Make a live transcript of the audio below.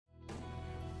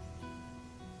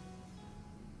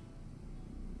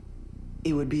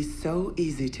It would be so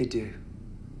easy to do.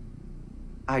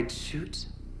 I'd shoot.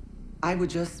 I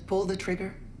would just pull the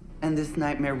trigger, and this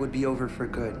nightmare would be over for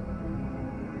good.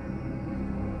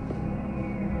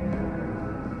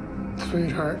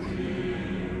 Sweetheart,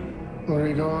 where are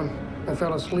you going? I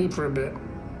fell asleep for a bit.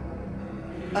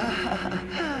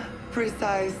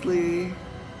 Precisely.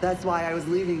 That's why I was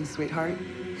leaving, sweetheart.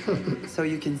 So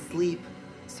you can sleep,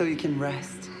 so you can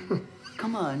rest.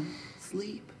 Come on,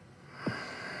 sleep.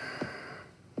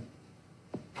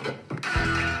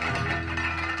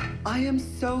 I am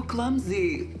so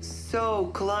clumsy, so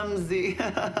clumsy.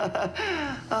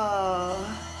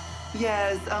 Oh,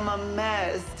 yes, I'm a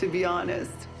mess, to be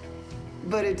honest.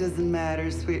 But it doesn't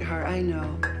matter, sweetheart, I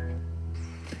know.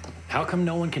 How come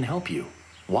no one can help you?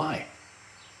 Why?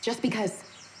 Just because.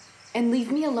 And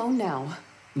leave me alone now.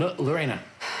 Lorena,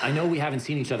 I know we haven't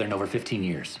seen each other in over 15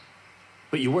 years.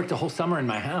 But you worked a whole summer in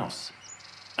my house.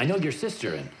 I know your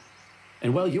sister,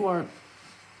 and well, you are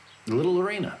little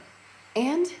Lorena.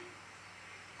 And?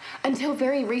 Until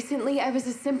very recently, I was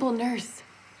a simple nurse.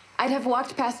 I'd have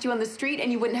walked past you on the street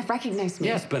and you wouldn't have recognized me.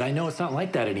 Yes, but I know it's not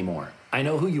like that anymore. I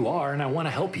know who you are and I want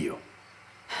to help you.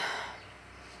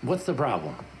 What's the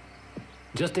problem?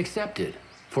 Just accept it,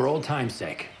 for old time's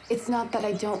sake. It's not that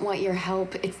I don't want your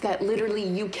help. It's that literally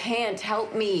you can't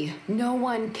help me. No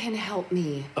one can help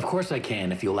me. Of course I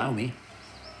can, if you allow me.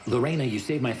 Lorena, you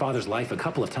saved my father's life a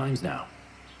couple of times now.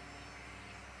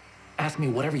 Ask me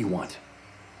whatever you want,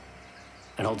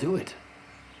 and I'll do it.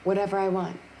 Whatever I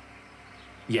want.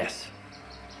 Yes.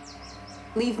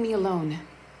 Leave me alone.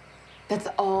 That's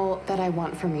all that I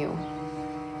want from you.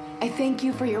 I thank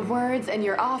you for your words and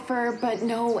your offer, but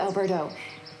no, Alberto.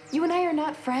 You and I are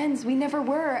not friends. We never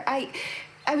were. I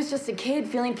was just a kid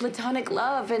feeling platonic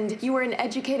love, and you were an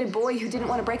educated boy who didn't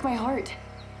want to break my heart.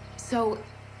 So,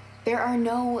 there are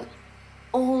no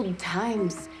old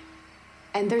times,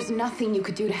 and there's nothing you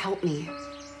could do to help me.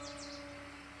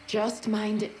 Just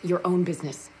mind your own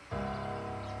business.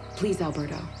 Please,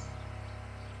 Alberto.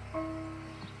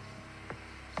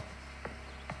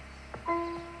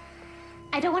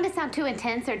 I don't want to sound too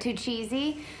intense or too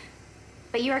cheesy,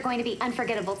 but you are going to be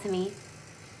unforgettable to me.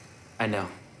 I know.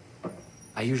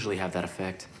 I usually have that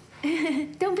effect.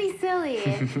 Don't be silly.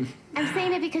 I'm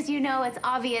saying it because you know it's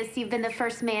obvious you've been the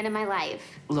first man in my life.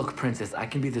 Look, Princess, I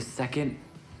can be the second,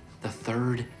 the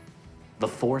third, the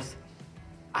fourth.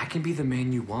 I can be the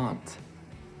man you want.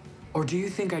 Or do you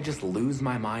think I just lose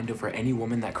my mind over any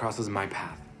woman that crosses my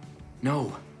path?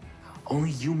 No,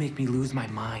 only you make me lose my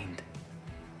mind.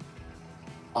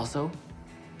 Also,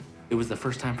 it was the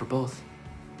first time for both.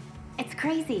 It's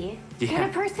crazy. Yeah. Can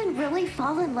a person really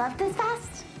fall in love this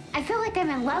fast? I feel like I'm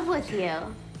in love with you.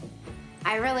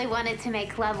 I really wanted to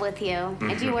make love with you,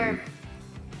 and you were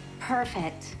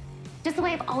perfect. Just the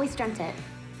way I've always dreamt it.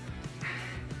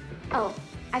 Oh,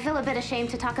 I feel a bit ashamed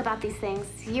to talk about these things.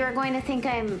 You're going to think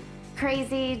I'm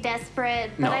crazy,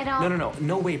 desperate, but I don't...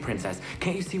 No way, Princess.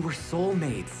 Can't you see we're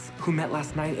soulmates who met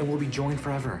last night and will be joined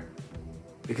forever?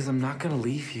 Because I'm not gonna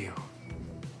leave you.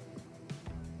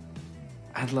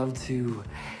 I'd love to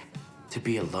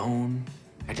be alone.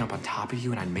 I'd jump on top of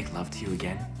you and I'd make love to you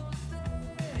again.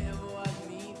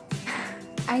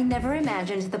 I never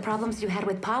imagined the problems you had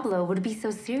with Pablo would be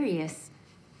so serious.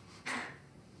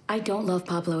 I don't love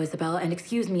Pablo, Isabel, and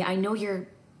excuse me, I know you're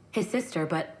his sister,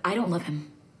 but I don't love him.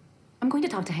 I'm going to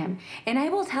talk to him, and I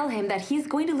will tell him that he's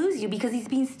going to lose you because he's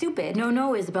being stupid.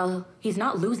 No, Isabel, he's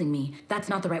not losing me. That's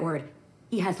not the right word.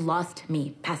 He has lost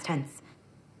me, past tense.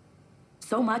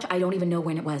 So much, I don't even know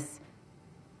when it was.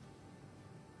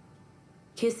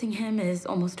 Kissing him is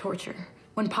almost torture.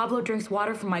 When Pablo drinks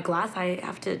water from my glass, I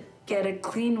have to get a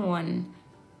clean one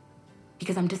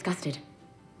because I'm disgusted.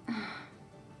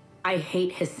 I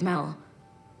hate his smell.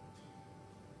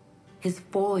 His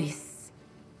voice.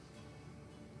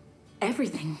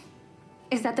 Everything.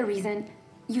 Is that the reason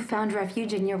you found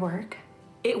refuge in your work?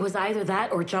 It was either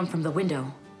that or jump from the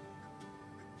window.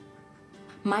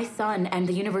 My son and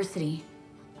the university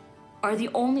are the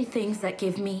only things that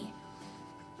give me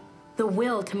the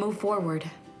will to move forward.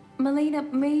 Malena,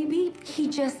 maybe he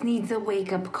just needs a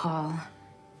wake-up call.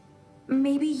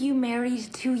 Maybe you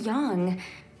married too young.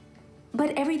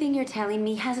 But everything you're telling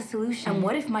me has a solution. And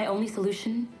what if my only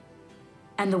solution,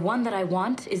 and the one that I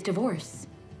want, is divorce?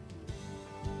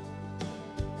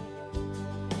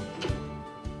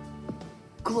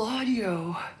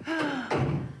 Claudio.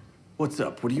 What's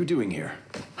up? What are you doing here?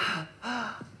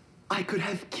 I could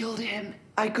have killed him.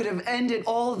 I could have ended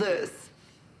all this.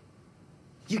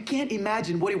 You can't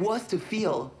imagine what it was to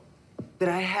feel that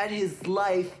I had his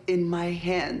life in my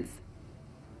hands.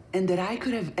 and that I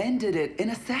could have ended it in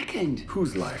a second.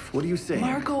 Whose life? What are you saying?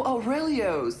 Marco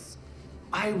Aurelio's.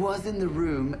 I was in the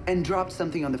room and dropped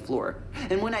something on the floor.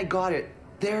 And when I got it,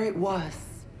 there it was.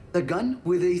 The gun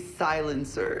with a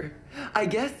silencer. I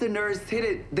guess the nurse hid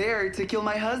it there to kill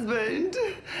my husband.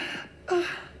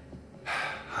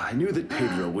 I knew that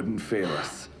Pedro wouldn't fail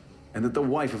us, and that the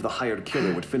wife of the hired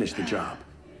killer would finish the job.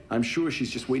 I'm sure she's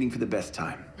just waiting for the best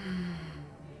time.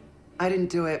 I didn't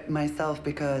do it myself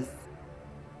because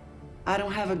I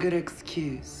don't have a good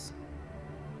excuse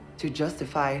to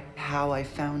justify how I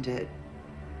found it,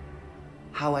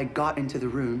 how I got into the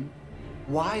room,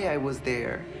 why I was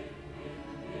there.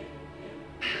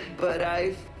 But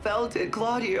I felt it,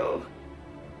 Claudio.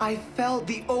 I felt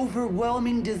the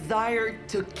overwhelming desire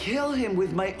to kill him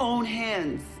with my own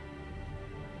hands.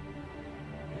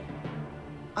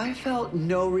 I felt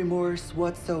no remorse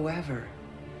whatsoever.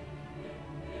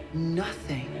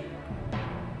 Nothing.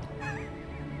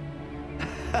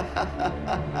 I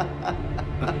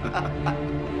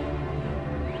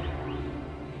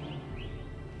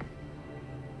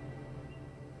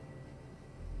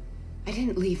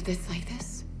didn't leave this like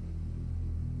this.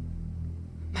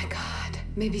 My God,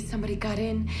 maybe somebody got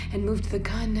in and moved the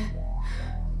gun.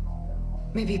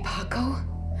 Maybe Paco?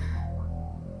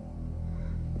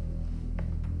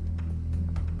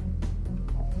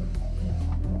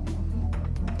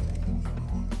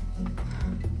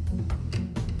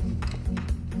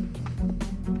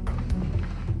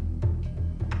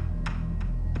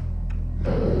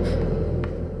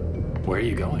 Where are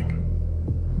you going?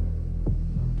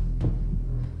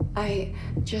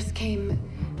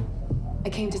 I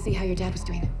came to see how your dad was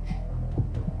doing.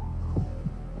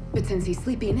 But since he's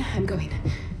sleeping, I'm going.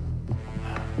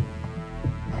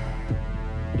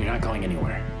 You're not going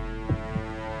anywhere.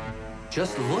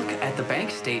 Just look at the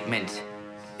bank statement.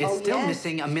 It's still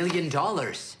missing $1 million.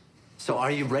 So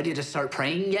are you ready to start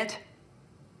praying yet?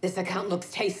 This account looks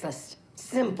tasteless.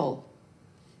 Simple.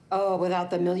 Oh, without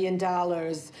the $1 million.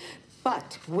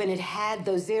 But when it had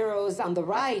those zeros on the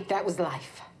right, that was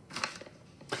life.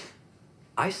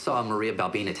 I saw Maria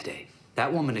Balbina today.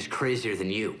 That woman is crazier than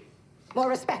you. More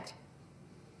respect.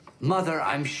 Mother,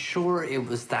 I'm sure it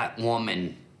was that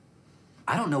woman.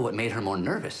 I don't know what made her more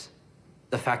nervous.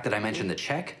 The fact that I mentioned the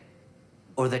check,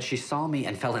 or that she saw me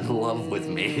and fell in love with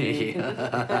me.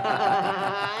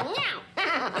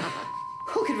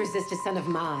 Who could resist a son of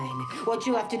mine? What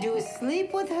you have to do is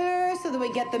sleep with her so that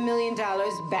we get the $1 million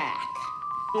back.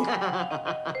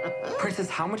 Princess,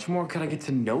 how much more could I get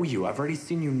to know you? I've already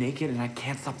seen you naked and I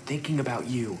can't stop thinking about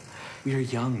you. We are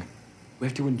young. We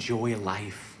have to enjoy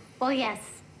life. Well, yes,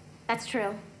 that's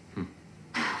true.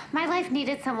 My life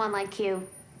needed someone like you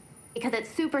because it's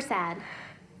super sad.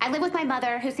 I live with my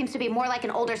mother, who seems to be more like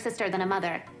an older sister than a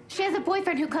mother. She has a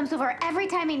boyfriend who comes over every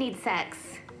time he needs sex.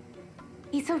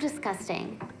 He's so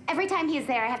disgusting. Every time he's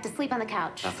there, I have to sleep on the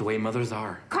couch. That's the way mothers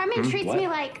are. Carmen treats me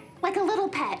like a little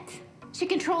pet. She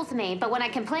controls me, but when I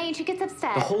complain, she gets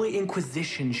upset. The Holy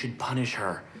Inquisition should punish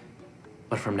her.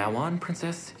 But from now on,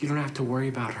 Princess, you don't have to worry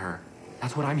about her.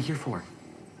 That's what I'm here for.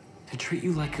 To treat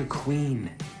you like a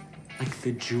queen. Like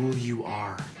the jewel you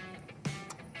are.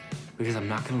 Because I'm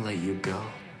not gonna let you go.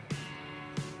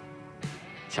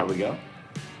 Shall we go?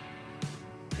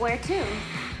 Where to?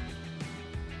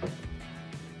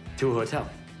 To a hotel.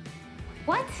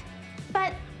 What?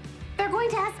 But they're going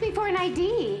to ask me for an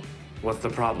ID. What's the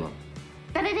problem?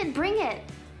 That I didn't bring it.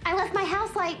 I left my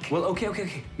house like... Well,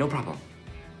 okay. No problem.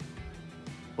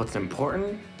 What's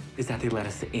important is that they let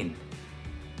us in.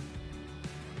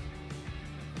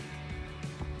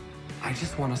 I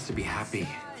just want us to be happy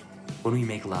when we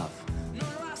make love.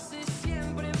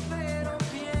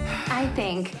 I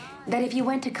think that if you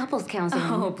went to couples counseling...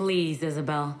 Oh, please,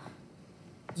 Isabel.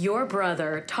 Your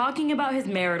brother talking about his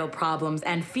marital problems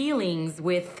and feelings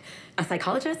with a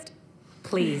psychologist?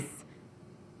 Please.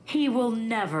 He will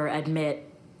never admit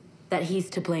that he's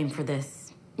to blame for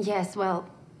this. Yes, well,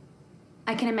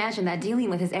 I can imagine that dealing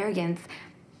with his arrogance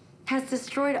has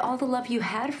destroyed all the love you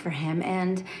had for him,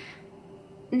 and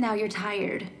now you're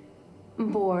tired,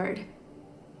 bored,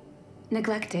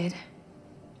 neglected.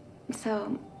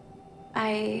 So,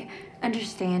 I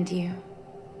understand you.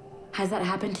 Has that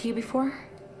happened to you before?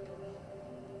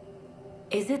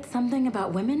 Is it something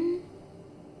about women?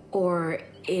 Or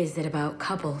is it about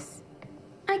couples?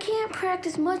 I can't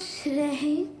practice much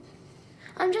today.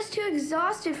 I'm just too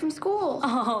exhausted from school.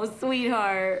 Oh,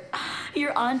 sweetheart.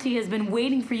 Your auntie has been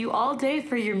waiting for you all day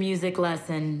for your music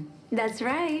lesson. That's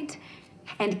right.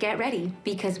 And get ready,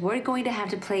 because we're going to have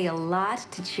to play a lot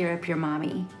to cheer up your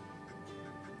mommy.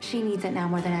 She needs it now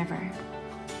more than ever.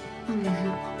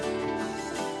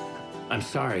 I'm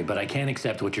sorry, but I can't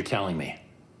accept what you're telling me.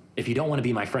 If you don't want to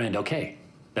be my friend, okay.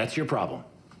 That's your problem.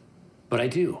 But I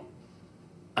do.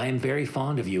 I am very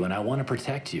fond of you and I want to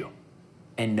protect you.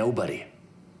 And nobody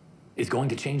is going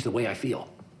to change the way I feel.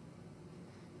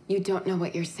 You don't know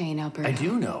what you're saying, Alberto. I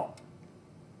do know.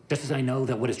 Just as I know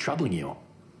that what is troubling you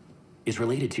is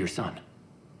related to your son.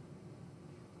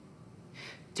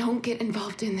 Don't get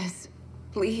involved in this.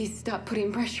 Please stop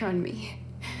putting pressure on me.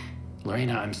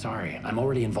 Lorena, I'm sorry. I'm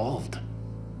already involved.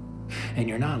 And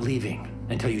you're not leaving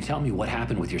until you tell me what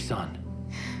happened with your son.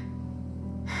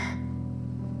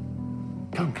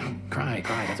 Come, cry,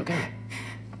 that's okay.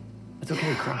 It's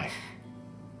okay, cry.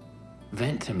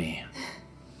 Vent to me.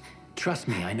 Trust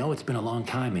me, I know it's been a long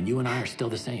time and you and I are still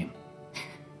the same.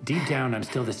 Deep down, I'm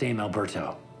still the same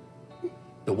Alberto.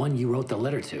 The one you wrote the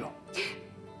letter to.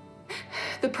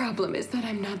 The problem is that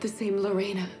I'm not the same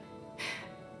Lorena.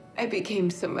 I became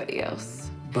somebody else.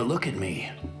 But look at me.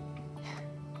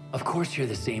 Of course you're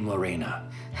the same Lorena.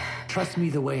 Trust me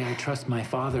the way I trust my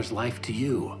father's life to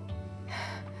you.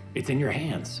 It's in your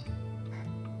hands.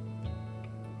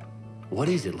 What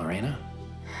is it, Lorena?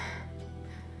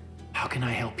 How can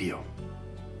I help you?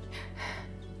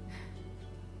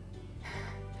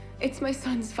 It's my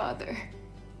son's father.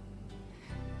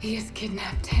 He has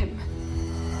kidnapped him.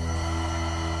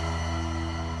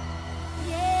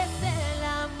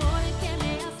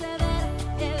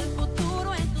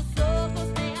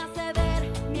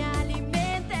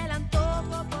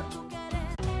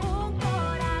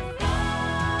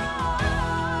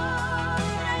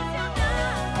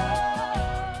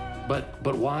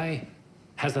 But why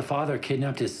has the father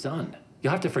kidnapped his son?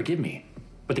 You'll have to forgive me,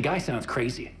 but the guy sounds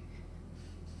crazy.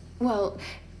 Well,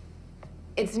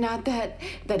 it's not that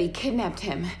he kidnapped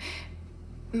him.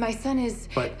 My son is...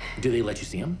 But do they let you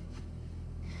see him?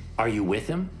 Are you with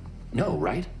him? No,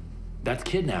 right? That's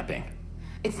kidnapping.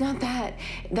 It's not that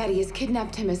he has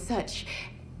kidnapped him as such.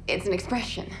 It's an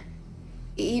expression.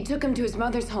 He took him to his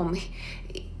mother's home.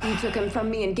 He took him from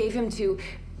me and gave him to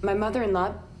my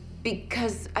mother-in-law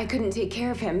because I couldn't take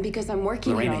care of him because I'm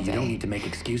working here all Lorena, day. you don't need to make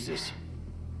excuses.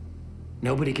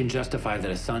 Nobody can justify that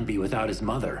a son be without his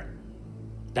mother.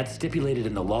 That's stipulated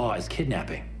in the law as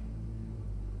kidnapping.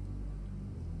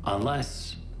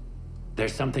 Unless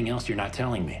there's something else you're not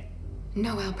telling me.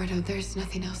 No, Alberto, there's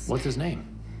nothing else. What's his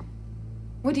name?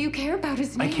 What do you care about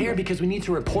his name? I care because we need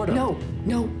to report him.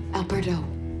 No, Alberto.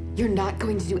 You're not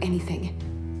going to do anything.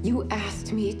 You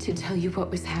asked me to tell you what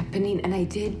was happening, and I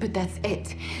did, but that's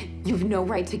it. You've no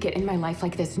right to get in my life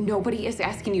like this. Nobody is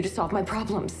asking you to solve my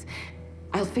problems.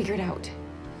 I'll figure it out.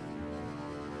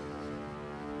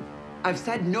 I've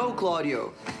said no,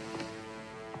 Claudio.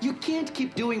 You can't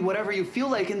keep doing whatever you feel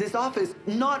like in this office,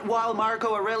 not while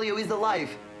Marco Aurelio is alive.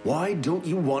 Why don't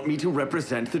you want me to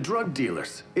represent the drug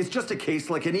dealers? It's just a case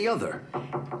like any other.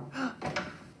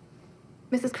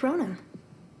 Mrs. Corona.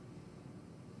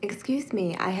 Excuse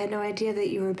me, I had no idea that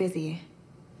you were busy.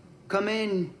 Come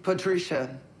in,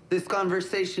 Patricia. This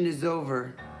conversation is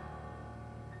over.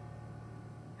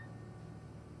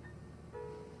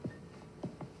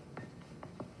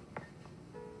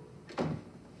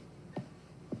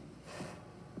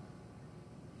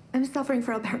 I'm suffering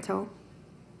for Alberto.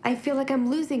 I feel like I'm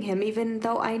losing him even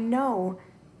though I know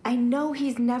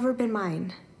he's never been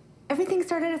mine. Everything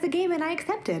started as a game and I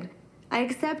accepted. I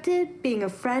accepted being a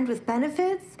friend with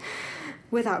benefits,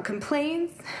 without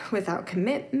complaints, without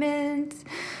commitment,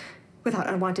 without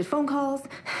unwanted phone calls.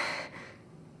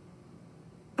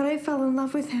 But I fell in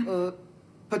love with him.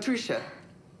 Patricia,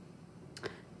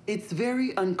 it's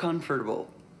very uncomfortable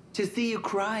to see you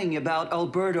crying about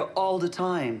Alberto all the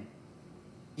time.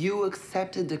 You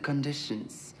accepted the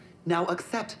conditions. Now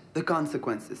accept the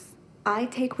consequences. I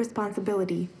take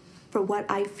responsibility for what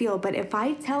I feel, but if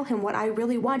I tell him what I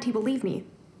really want, he will leave me.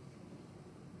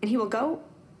 And he will go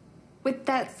with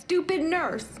that stupid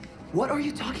nurse. What are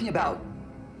you talking about?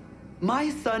 My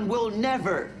son will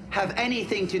never have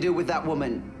anything to do with that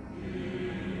woman.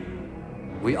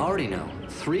 We already know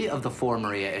 3 of the 4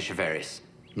 Maria Echeverris.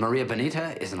 Maria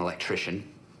Bonita is an electrician.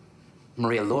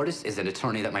 Maria Lourdes is an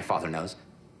attorney that my father knows.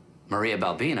 Maria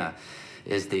Balbina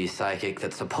is the psychic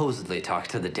that supposedly talked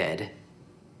to the dead.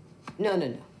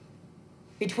 No.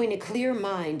 Between a clear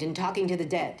mind and talking to the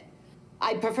dead,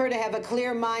 I'd prefer to have a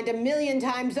clear mind 1,000,000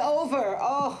 times over.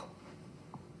 Oh,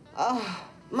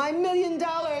 my $1 million.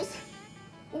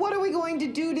 What are we going to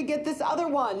do to get this other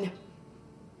one?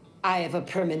 I have a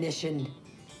premonition.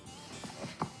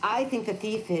 I think the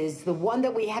thief is the one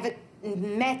that we haven't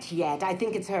met yet. I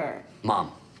think it's her.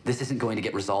 Mom, this isn't going to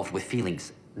get resolved with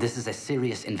feelings. This is a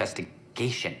serious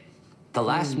investigation. The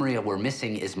last Maria we're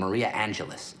missing is Maria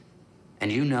Angelis.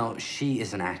 And you know she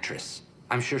is an actress.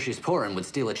 I'm sure she's poor and would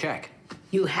steal a check.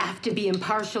 You have to be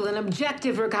impartial and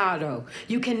objective, Ricardo.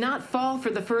 You cannot fall for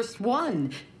the first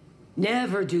one.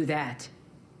 Never do that.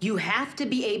 You have to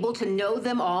be able to know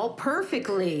them all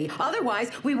perfectly.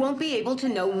 Otherwise, we won't be able to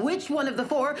know which one of the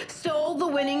four stole the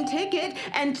winning ticket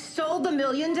and stole the $1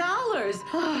 million.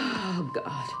 Oh,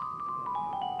 God.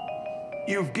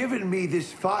 You've given me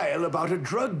this file about a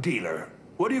drug dealer.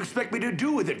 What do you expect me to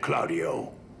do with it,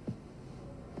 Claudio?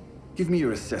 Give me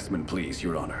your assessment, please,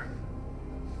 Your Honor.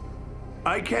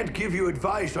 I can't give you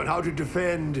advice on how to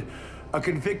defend a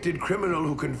convicted criminal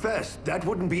who confessed. That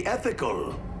wouldn't be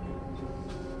ethical.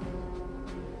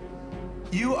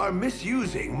 You are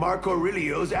misusing Marco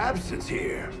Aurelio's absence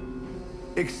here,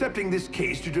 accepting this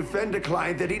case to defend a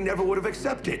client that he never would have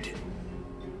accepted.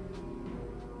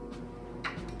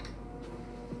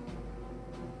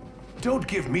 Don't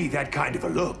give me that kind of a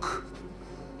look.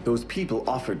 Those people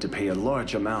offered to pay a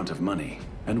large amount of money,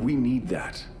 and we need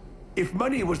that. If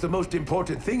money was the most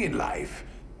important thing in life,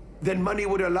 then money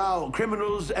would allow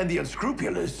criminals and the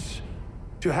unscrupulous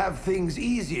to have things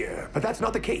easier, but that's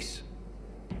not the case.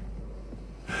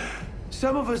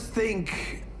 Some of us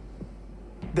think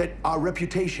that our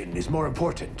reputation is more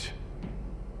important,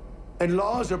 and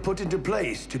laws are put into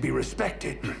place to be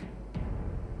respected.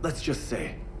 Let's just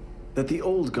say that the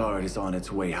old guard is on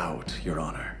its way out, Your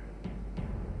Honor.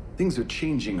 Things are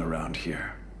changing around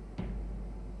here.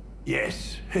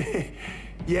 Yes.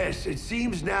 Yes, it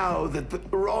seems now that the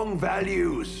wrong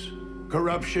values,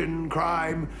 corruption,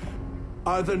 crime,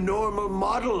 are the normal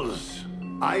models.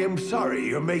 I am sorry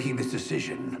you're making this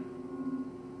decision.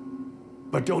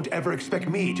 But don't ever expect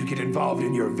me to get involved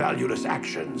in your valueless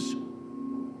actions.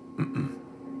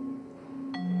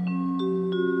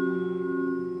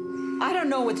 I don't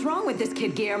know what's wrong with this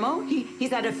kid, Guillermo.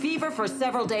 He's had a fever for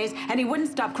several days, and he wouldn't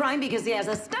stop crying because he has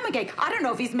a stomachache. I don't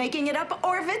know if he's making it up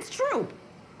or if it's true.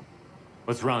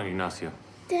 What's wrong, Ignacio?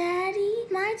 Daddy,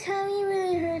 my tummy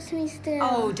really hurts me still.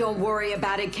 Oh, don't worry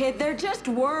about it, kid. They're just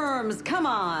worms. Come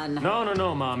on.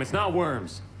 No, Mom. It's not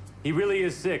worms. He really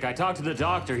is sick. I talked to the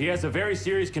doctor. He has a very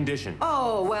serious condition.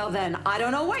 Oh, well then, I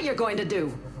don't know what you're going to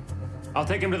do. I'll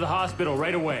take him to the hospital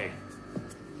right away.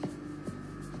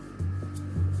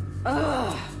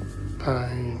 Ugh.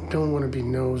 I don't want to be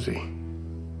nosy,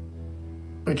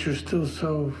 but you're still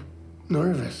so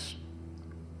nervous,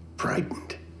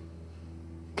 frightened.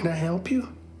 Can I help you?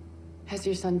 Has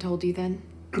your son told you then?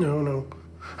 No.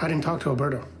 I didn't talk to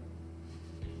Alberto.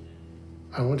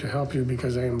 I want to help you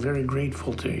because I am very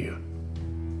grateful to you.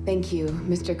 Thank you,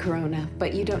 Mr. Corona,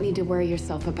 but you don't need to worry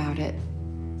yourself about it.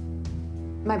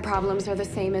 My problems are the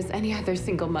same as any other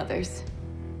single mother's.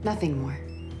 Nothing more.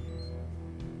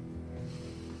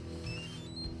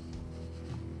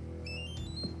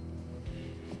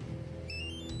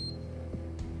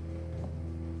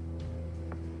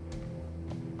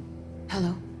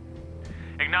 Hello?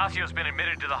 Ignacio's been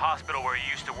admitted to the hospital where he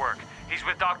used to work. He's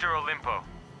with Dr. Olimpo.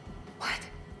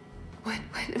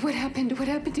 What happened? What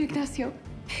happened to Ignacio?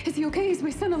 Is he okay? Is my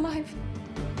son alive?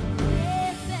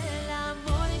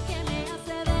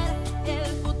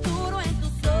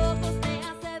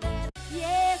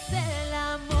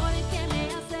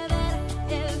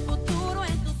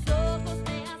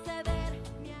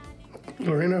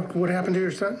 Lorena, what happened to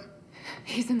your son?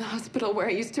 He's in the hospital where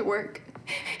I used to work.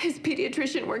 His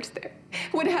pediatrician works there.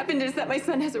 What happened is that my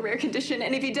son has a rare condition,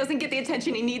 and if he doesn't get the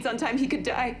attention he needs on time, he could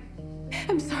die.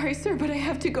 I'm sorry, sir, but I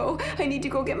have to go. I need to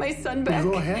go get my son back.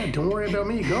 Go ahead. Don't worry about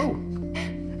me. Go.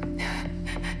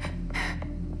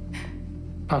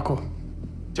 Paco.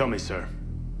 Tell me, sir.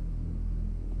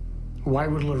 Why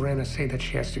would Lorena say that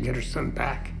she has to get her son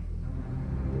back?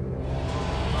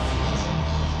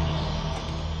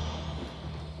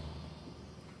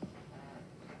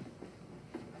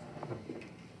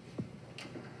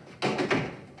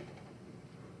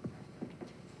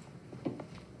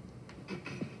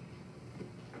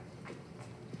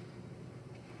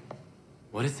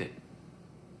 What is it?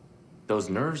 Those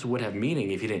nerves would have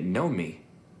meaning if you didn't know me.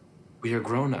 We are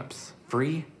grown-ups.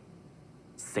 Free?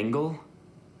 Single?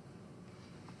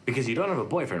 Because you don't have a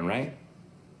boyfriend, right?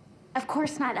 Of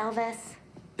course not, Elvis.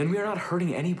 Then we are not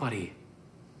hurting anybody.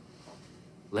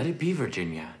 Let it be,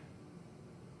 Virginia.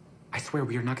 I swear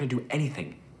we are not going to do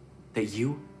anything that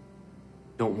you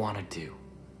don't want to do.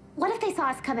 What if they saw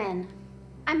us come in?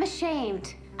 I'm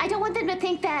ashamed. I don't want them to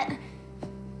think that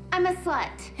I'm a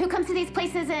slut who comes to these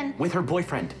places and... With her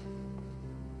boyfriend.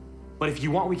 But if you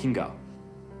want, we can go.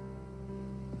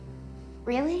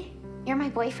 Really? You're my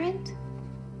boyfriend?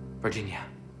 Virginia.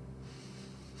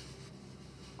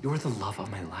 You're the love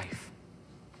of my life.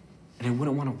 And I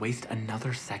wouldn't want to waste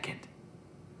another second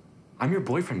I'm your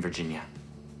boyfriend, Virginia.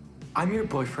 I'm your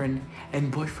boyfriend,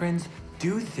 and boyfriends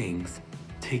do things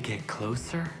to get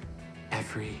closer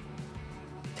every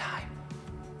time.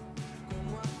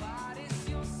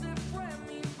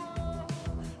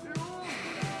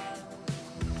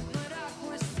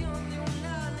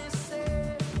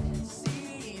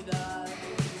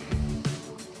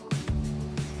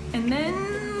 And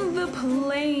then the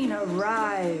plane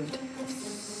arrived.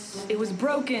 It was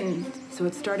broken, so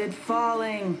it started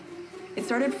falling. It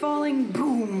started falling,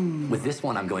 boom. With this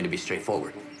one, I'm going to be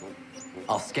straightforward.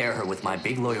 I'll scare her with my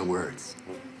big lawyer words.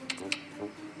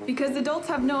 Because adults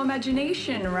have no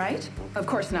imagination, right? Of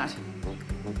course not.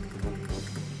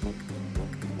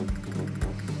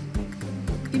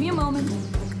 Give me a moment.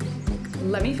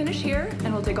 Let me finish here,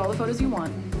 and we'll take all the photos you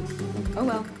want. Oh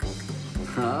well.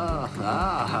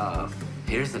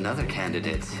 Here's another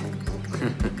candidate.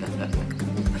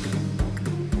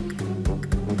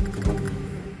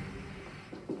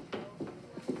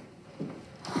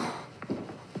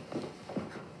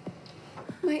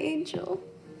 My angel.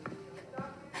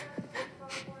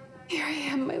 Here I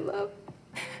am, my love.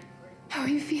 How are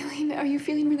you feeling? Are you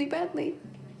feeling really badly?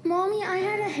 Mommy, I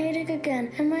had a headache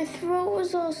again, and my throat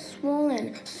was all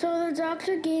swollen, so the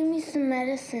doctor gave me some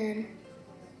medicine.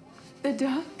 The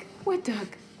doc? What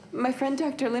doc? My friend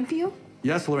Dr. Olympio?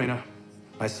 Yes, Lorena.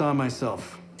 I saw him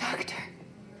myself. Doctor,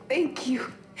 thank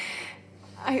you.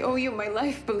 I owe you my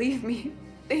life, believe me.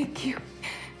 Thank you.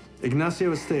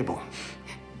 Ignacio is stable.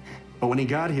 But when he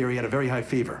got here, he had a very high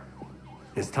fever.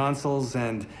 His tonsils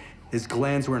and his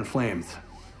glands were inflamed.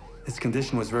 His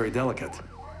condition was very delicate.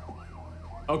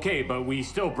 Okay, but we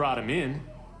still brought him in.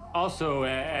 Also,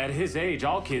 at his age,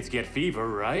 all kids get fever,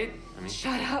 right? I mean,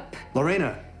 shut up.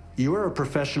 Lorena, you are a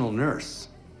professional nurse.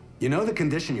 You know the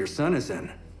condition your son is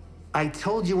in. I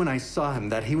told you when I saw him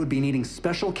that he would be needing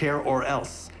special care or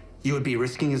else you would be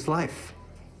risking his life.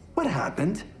 What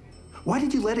happened? Why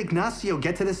did you let Ignacio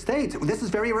get to this state? This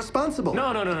is very irresponsible. No.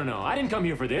 I didn't come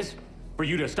here for this. For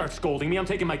you to start scolding me. I'm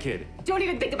taking my kid. Don't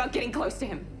even think about getting close to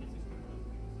him.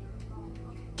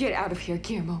 Get out of here,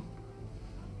 Guillermo.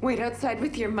 Wait outside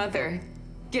with your mother.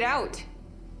 Get out.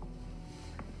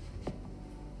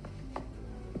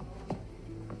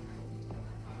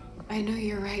 I know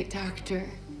you're right, Doctor.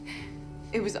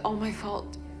 It was all my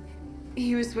fault.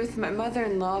 He was with my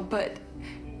mother-in-law, but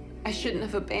I shouldn't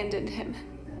have abandoned him.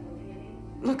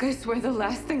 Look, I swear the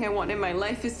last thing I want in my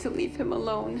life is to leave him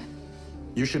alone.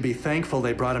 You should be thankful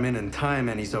they brought him in time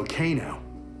and he's okay now.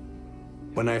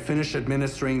 When I finish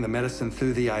administering the medicine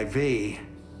through the IV,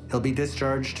 he'll be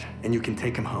discharged and you can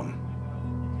take him home.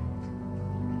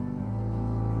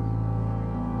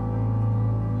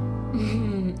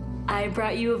 I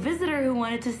brought you a visitor who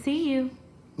wanted to see you.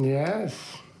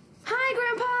 Yes.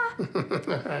 Hi,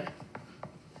 Grandpa!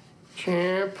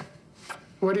 Champ.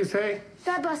 What do you say?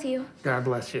 God bless you. God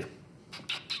bless you.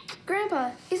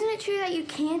 Grandpa, isn't it true that you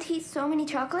can't eat so many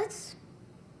chocolates?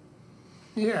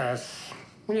 Yes,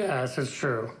 it's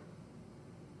true.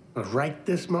 But right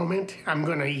this moment, I'm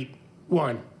gonna eat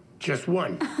one. Just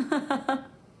one.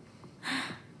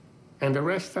 And the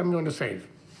rest I'm going to save.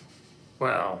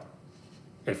 Well,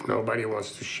 if nobody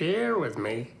wants to share with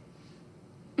me.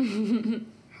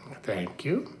 Thank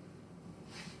you.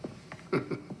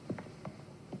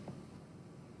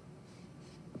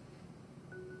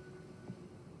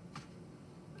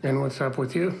 And what's up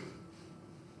with you?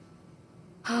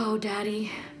 Oh,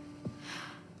 Daddy.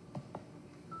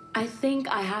 I think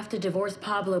I have to divorce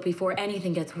Pablo before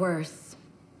anything gets worse.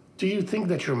 Do you think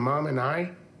that your mom and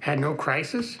I had no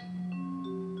crisis?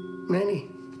 Many.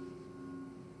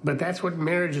 But that's what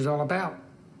marriage is all about.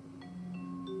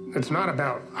 It's not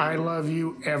about, I love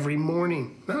you every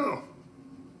morning. No.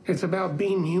 It's about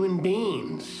being human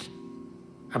beings.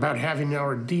 About having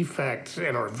our defects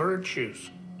and our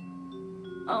virtues.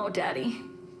 Oh, Daddy.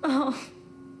 Oh.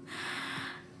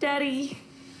 Daddy,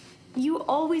 you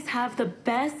always have the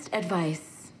best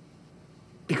advice.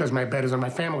 Because my bet is on my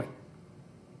family.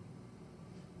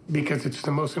 Because it's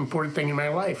the most important thing in my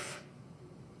life.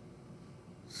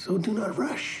 So do not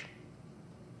rush.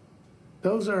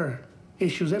 Those are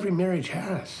issues every marriage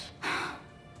has.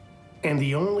 And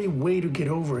the only way to get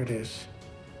over it is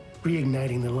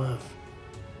reigniting the love.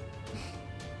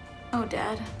 Oh,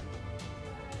 Dad.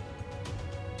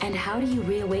 And how do you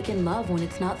reawaken love when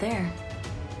it's not there?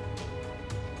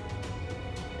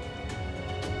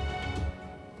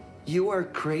 You are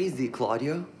crazy,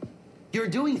 Claudio. You're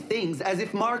doing things as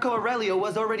if Marco Aurelio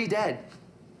was already dead.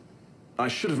 I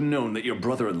should have known that your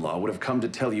brother-in-law would have come to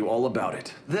tell you all about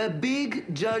it. The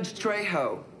big Judge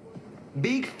Trejo.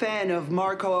 Big fan of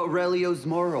Marco Aurelio's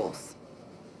morals.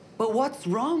 But what's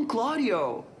wrong,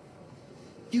 Claudio?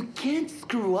 You can't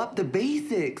screw up the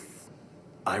basics.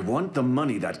 I want the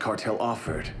money that cartel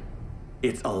offered.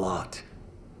 It's a lot.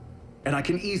 And I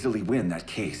can easily win that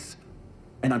case.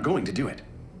 And I'm going to do it.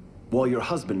 While your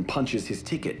husband punches his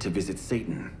ticket to visit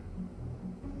Satan.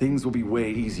 Things will be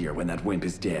way easier when that wimp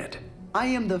is dead. I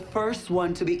am the first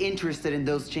one to be interested in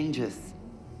those changes.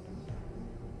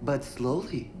 But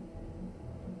slowly.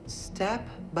 Step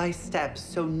by step,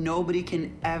 so nobody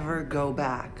can ever go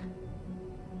back.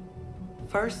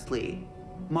 Firstly,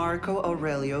 Marco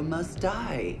Aurelio must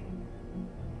die.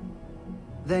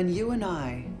 Then you and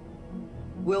I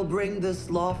will bring this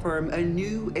law firm a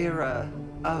new era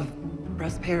of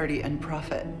prosperity and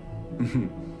profit.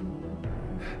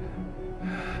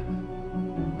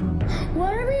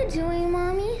 What are we doing,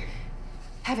 Mommy?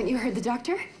 Haven't you heard the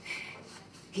doctor?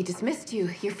 He dismissed you.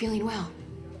 You're feeling well.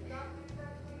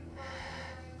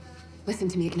 Listen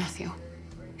to me, Ignacio.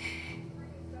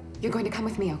 You're going to come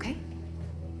with me, okay?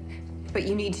 But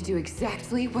you need to do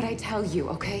exactly what I tell you,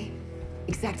 okay?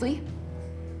 Exactly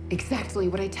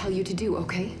what I tell you to do,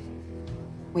 okay?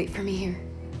 Wait for me here.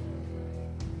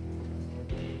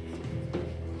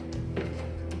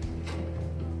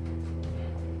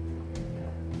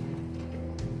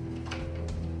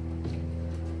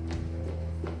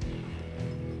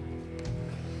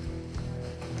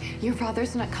 Your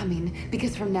father's not coming,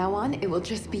 because from now on, it will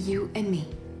just be you and me.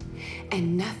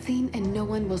 And nothing and no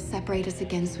one will separate us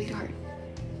again, sweetheart.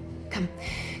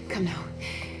 Come now.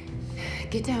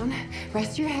 Get down,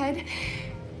 rest your head,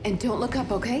 and don't look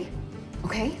up, okay?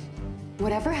 Okay?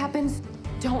 Whatever happens,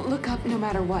 don't look up no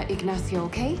matter what, Ignacio,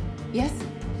 okay? Yes?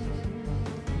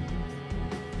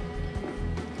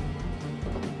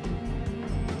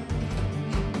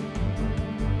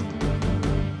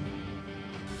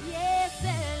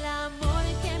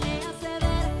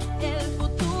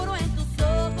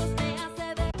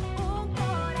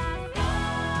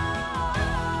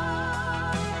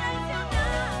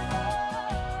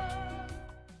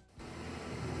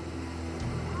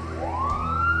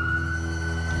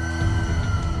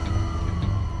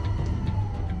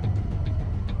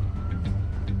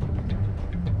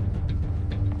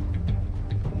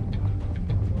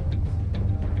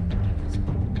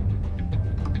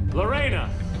 Lorena!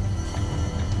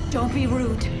 Don't be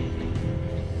rude.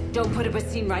 Don't put up a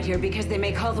scene right here because they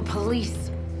may call the police.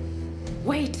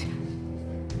 Wait.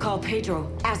 Call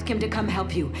Pedro, ask him to come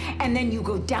help you. And then you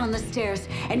go down the stairs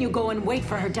and you go and wait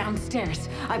for her downstairs.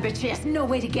 I bet she has no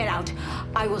way to get out.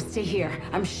 I will stay here.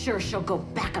 I'm sure she'll go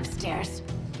back upstairs.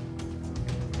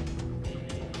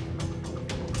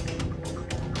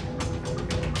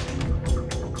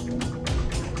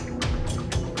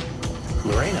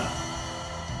 Lorena!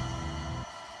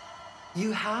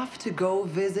 You have to go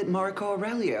visit Marco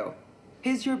Aurelio.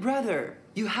 He's your brother.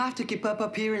 You have to keep up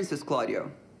appearances,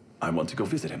 Claudio. I want to go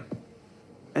visit him.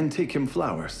 And take him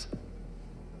flowers.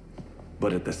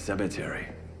 But at the cemetery.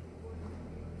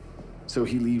 So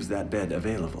he leaves that bed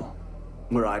available.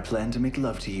 Where I plan to make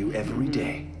love to you every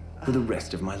day. For the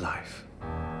rest of my life.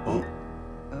 Oh.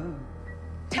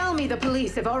 Tell me the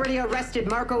police have already arrested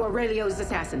Marco Aurelio's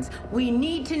assassins. We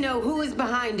need to know who is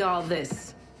behind all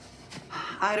this.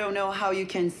 I don't know how you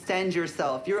can stand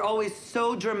yourself. You're always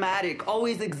so dramatic,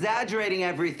 always exaggerating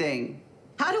everything.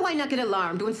 How do I not get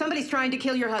alarmed when somebody's trying to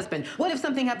kill your husband? What if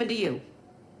something happened to you?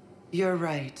 You're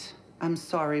right. I'm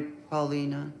sorry,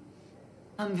 Paulina.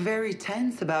 I'm very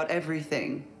tense about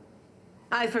everything.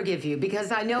 I forgive you,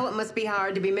 because I know it must be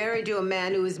hard to be married to a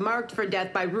man who is marked for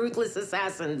death by ruthless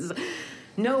assassins.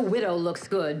 No widow looks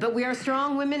good, but we are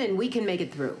strong women and we can make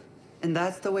it through. And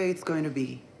that's the way it's going to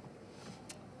be.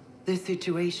 This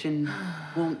situation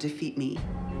won't defeat me.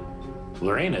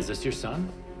 Lorena, is this your son?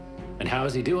 And how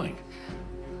is he doing?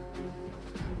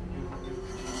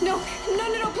 No,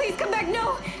 please come back,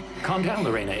 no! Calm down,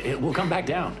 Lorena. It will come back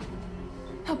down.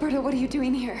 Alberto, what are you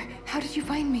doing here? How did you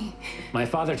find me? My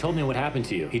father told me what happened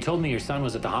to you. He told me your son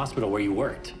was at the hospital where you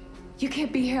worked. You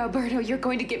can't be here, Alberto. You're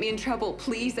going to get me in trouble.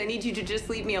 Please, I need you to just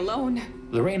leave me alone.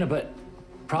 Lorena, but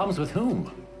problems with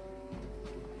whom?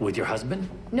 With your husband?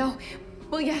 No.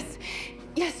 Well, yes.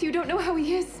 Yes, you don't know how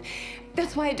he is.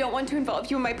 That's why I don't want to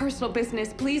involve you in my personal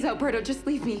business. Please, Alberto, just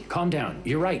leave me. Calm down.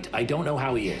 You're right. I don't know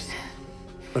how he is.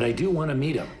 But I do want to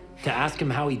meet him, to ask him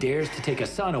how he dares to take a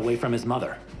son away from his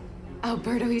mother.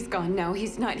 Alberto, he's gone now.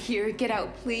 He's not here. Get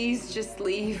out, please. Just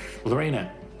leave.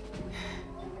 Lorena,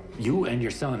 you and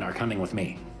your son are coming with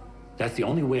me. That's the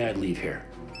only way I'd leave here.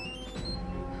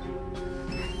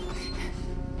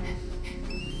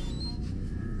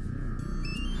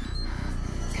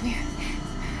 Come here.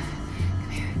 Come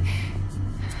here.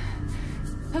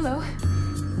 Hello?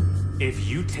 If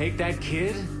you take that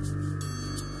kid,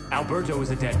 Alberto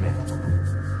is a dead man.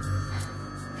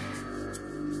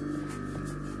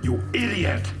 You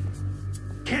idiot!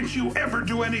 Can't you ever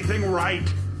do anything right?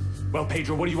 Well,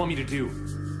 Pedro, what do you want me to do?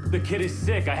 The kid is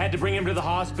sick. I had to bring him to the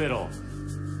hospital.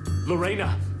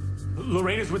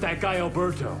 Lorena's with that guy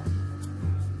Alberto.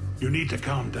 You need to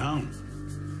calm down.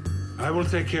 I will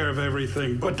take care of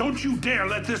everything, but don't you dare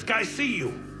let this guy see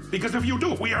you. Because if you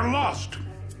do, we are lost.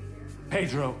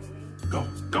 Pedro. Go,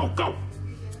 go, go.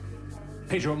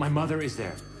 Pedro, my mother is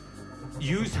there.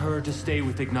 Use her to stay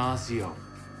with Ignacio.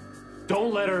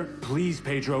 Don't let her, please,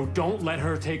 Pedro, don't let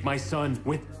her take my son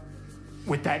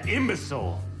with that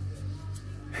imbecile.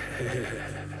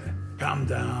 Calm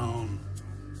down.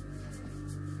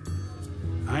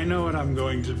 I know what I'm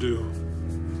going to do.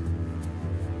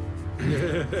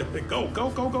 Go, go,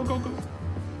 go, go, go, go.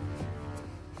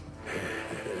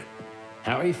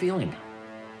 How are you feeling?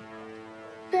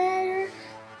 Better,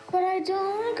 but I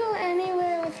don't want to go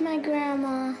anywhere with my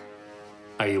grandma.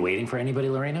 Are you waiting for anybody,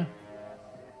 Lorena?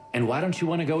 And why don't you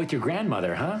want to go with your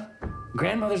grandmother, huh?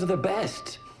 Grandmothers are the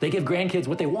best. They give grandkids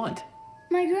what they want.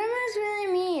 My grandma's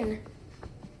really mean.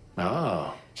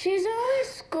 Oh. She's always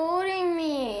scolding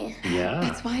me. Yeah?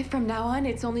 That's why from now on,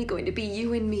 it's only going to be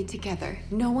you and me together.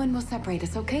 No one will separate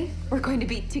us, okay? We're going to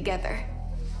be together.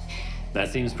 That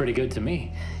seems pretty good to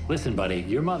me. Listen, buddy,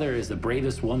 your mother is the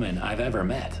bravest woman I've ever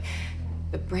met.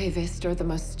 The bravest or the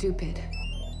most stupid?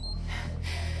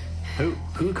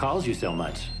 Who calls you so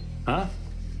much? Huh?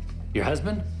 Your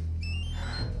husband?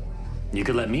 You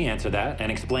could let me answer that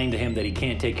and explain to him that he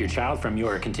can't take your child from you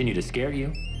or continue to scare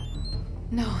you.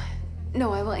 No,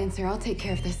 I will answer. I'll take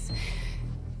care of this.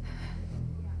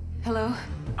 Hello?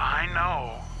 I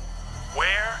know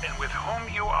where and with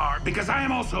whom you are, because I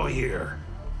am also here.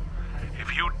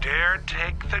 If you dare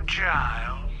take the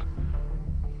child,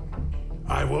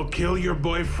 I will kill your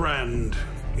boyfriend.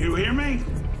 You hear me?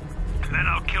 And then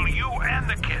I'll kill you and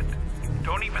the kid.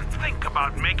 Don't even think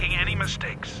about making any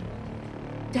mistakes.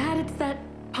 Dad, it's that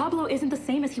Pablo isn't the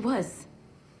same as he was.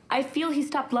 I feel he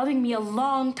stopped loving me a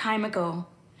long time ago.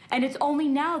 And it's only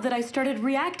now that I started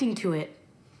reacting to it.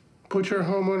 Put your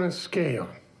home on a scale.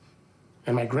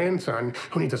 And my grandson,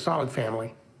 who needs a solid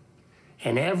family,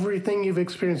 and everything you've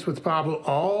experienced with Pablo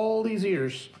all these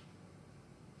years.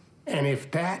 And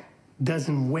if that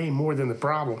doesn't weigh more than the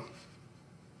problem,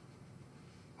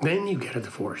 then you get a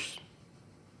divorce.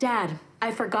 Dad,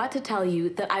 I forgot to tell you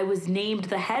that I was named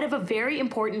the head of a very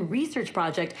important research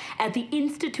project at the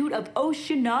Institute of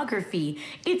Oceanography.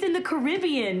 It's in the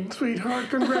Caribbean. Sweetheart,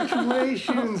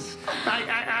 congratulations.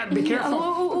 Be careful.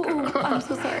 Oh, I'm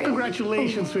so sorry.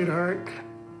 Congratulations, sweetheart.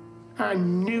 I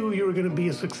knew you were going to be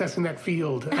a success in that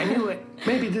field. I knew it.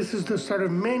 Maybe this is the start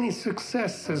of many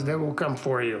successes that will come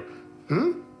for you.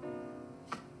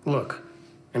 Look,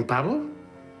 and Pablo?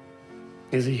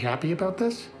 Is he happy about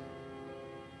this?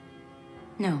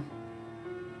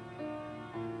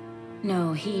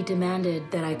 No, he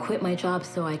demanded that I quit my job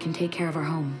so I can take care of our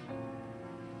home.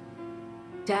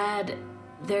 Dad,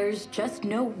 there's just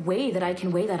no way that I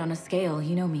can weigh that on a scale.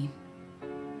 You know me.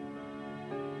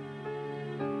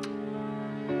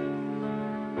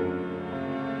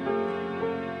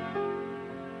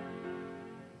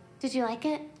 Did you like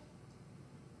it?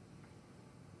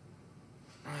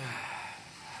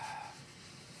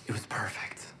 It was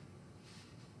perfect.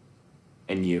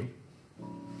 And you?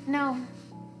 No.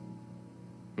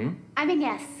 I mean,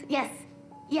 yes.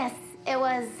 It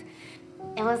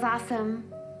was awesome.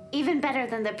 Even better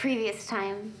than the previous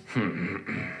time.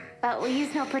 But we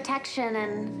used no protection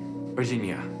and...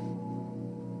 Virginia,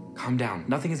 calm down.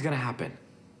 Nothing is gonna happen.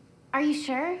 Are you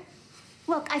sure?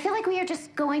 Look, I feel like we are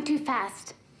just going too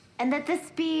fast. And that this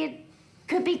speed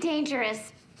could be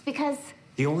dangerous because...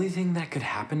 The only thing that could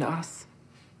happen to us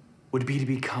would be to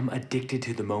become addicted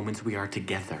to the moments we are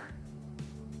together.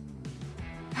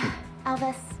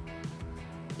 Elvis,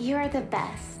 you're the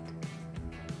best.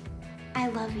 I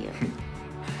love you.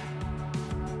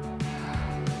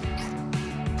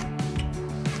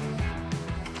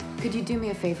 Could you do me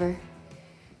a favor?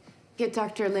 Get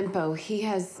Dr. Limpo. He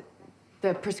has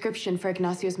the prescription for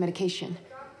Ignacio's medication.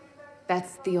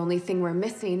 That's the only thing we're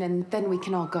missing, and then we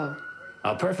can all go.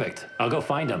 Oh, perfect. I'll go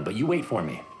find him, but you wait for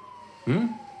me.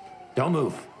 Don't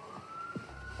move.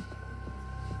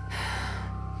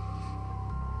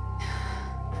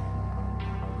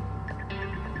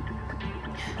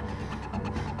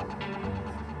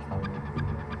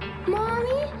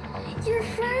 Mommy, your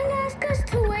friend asked us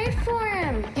to wait for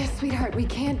him. Yes, sweetheart, we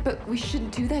can't, but we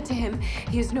shouldn't do that to him.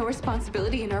 He has no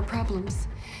responsibility in our problems.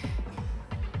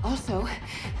 Also,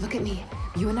 look at me.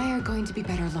 You and I are going to be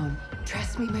better alone.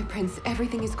 Trust me, my prince,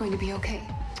 everything is going to be okay.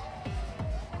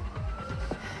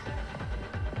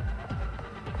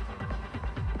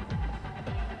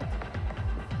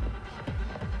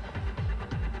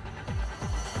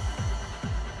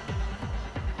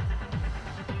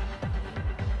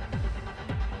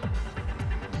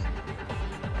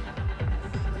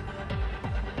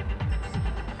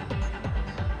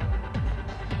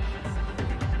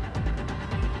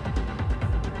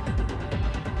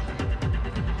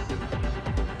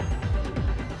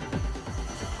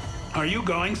 Are you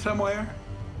going somewhere?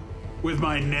 With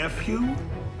my nephew?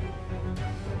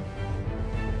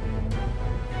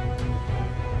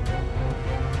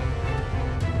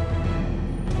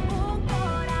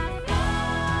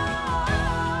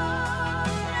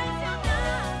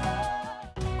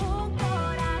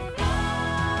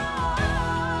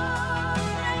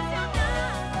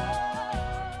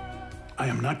 I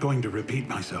am not going to repeat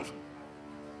myself.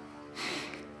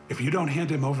 If you don't hand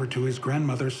him over to his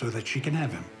grandmother so that she can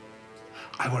have him,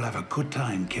 I will have a good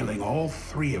time killing all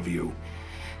three of you.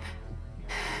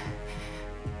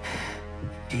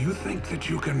 Do you think that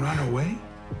you can run away?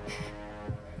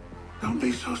 Don't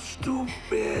be so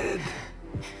stupid.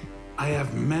 I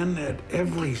have men at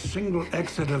every single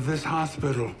exit of this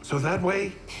hospital, so that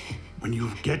way, when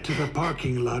you get to the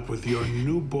parking lot with your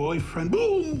new boyfriend,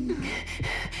 boom!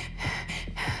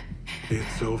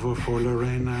 It's over for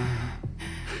Lorena,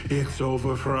 it's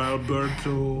over for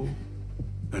Alberto,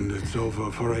 and it's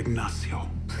over for Ignacio.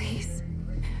 Please.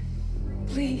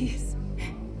 Please.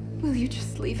 Will you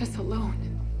just leave us alone?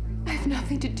 I have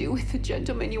nothing to do with the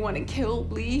gentleman you want to kill,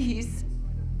 please.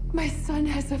 My son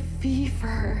has a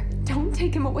fever. Don't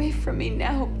take him away from me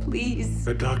now, please.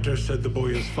 The doctor said the boy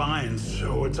is fine,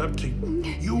 so it's up to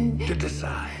you to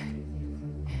decide.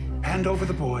 Hand over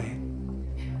the boy,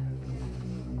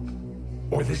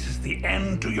 or this is the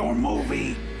end to your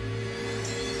movie.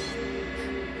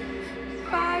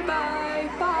 Bye-bye,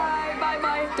 bye,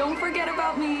 bye-bye. Don't forget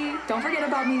about me. Don't forget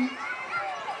about me.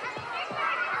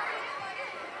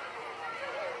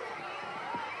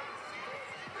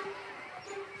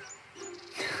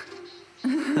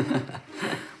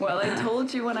 Well, I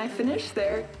told you when I finished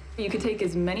there, you could take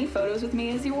as many photos with me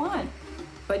as you want.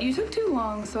 But you took too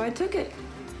long, so I took it.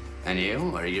 And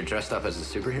you? Are you dressed up as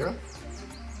a superhero?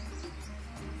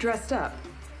 Dressed up.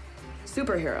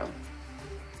 Superhero.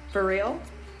 For real?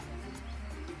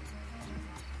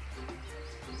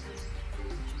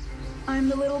 I'm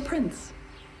the Little Prince.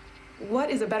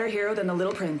 What is a better hero than the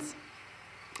Little Prince?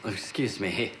 Excuse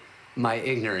me, my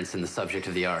ignorance in the subject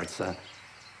of the arts.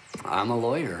 I'm a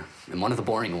lawyer, and one of the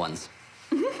boring ones.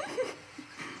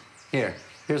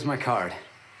 Here's my card.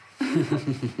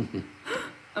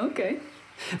 Okay.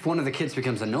 If one of the kids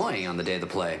becomes annoying on the day of the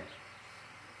play,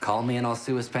 call me and I'll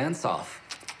sue his pants off.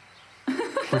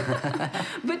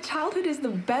 But childhood is the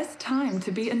best time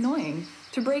to be annoying,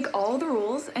 to break all the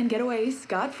rules and get away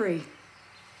scot-free.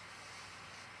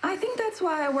 I think that's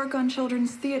why I work on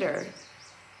children's theater,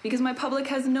 because my public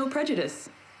has no prejudice.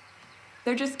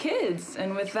 They're just kids,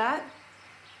 and with that,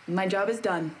 my job is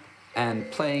done. And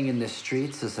playing in the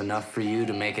streets is enough for you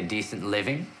to make a decent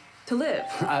living? To live.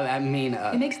 I mean,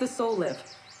 It makes the soul live,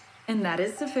 and that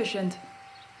is sufficient.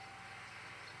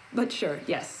 But sure,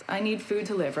 yes, I need food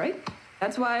to live, right?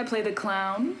 That's why I play the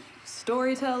clown,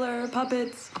 storyteller,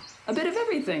 puppets, a bit of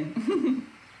everything.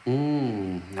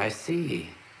 I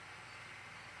see.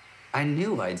 I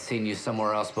knew I'd seen you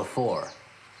somewhere else before.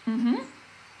 Mm-hmm.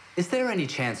 Is there any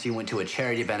chance you went to a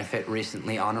charity benefit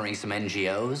recently honoring some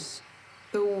NGOs?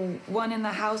 The one in the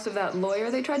house of that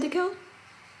lawyer they tried to kill?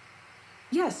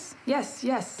 Yes,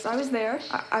 I was there.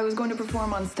 I was going to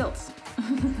perform on stilts.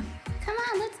 Come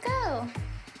on, let's go.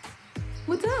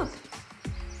 What's up?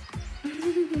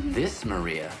 This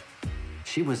Maria,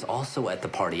 she was also at the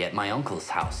party at my uncle's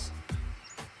house.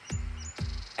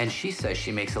 And she says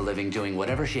she makes a living doing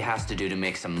whatever she has to do to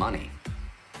make some money.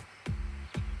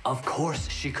 Of course,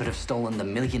 she could have stolen the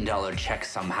 $1 million check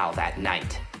somehow that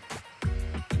night.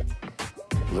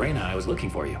 Lorena, I was looking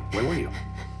for you. Where were you?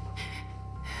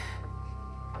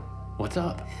 What's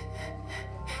up?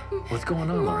 What's going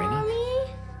on, Lorena?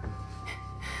 Mommy?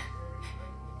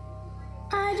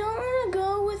 I don't want to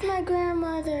go with my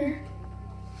grandmother.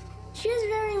 She is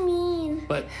very mean.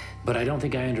 But I don't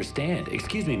think I understand.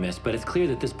 Excuse me, miss, but it's clear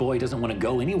that this boy doesn't want to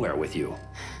go anywhere with you.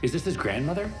 Is this his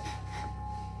grandmother?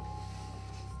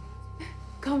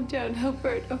 Calm down,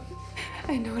 Alberto.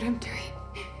 I know what I'm doing.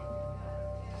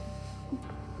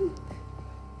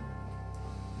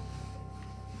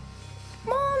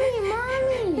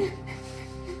 Mommy!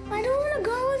 I don't want to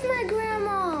go with my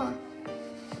grandma.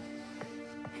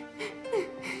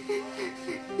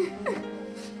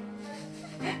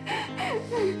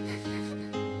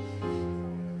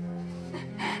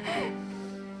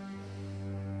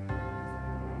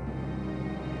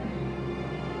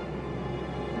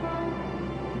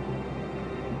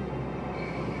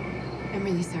 I'm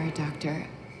really sorry, Doctor.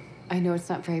 I know it's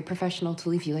not very professional to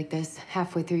leave you like this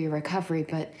halfway through your recovery,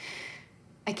 but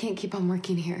I can't keep on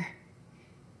working here.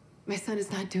 My son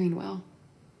is not doing well.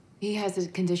 He has a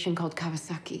condition called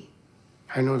Kawasaki.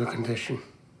 I know the condition,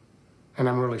 and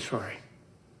I'm really sorry.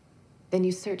 then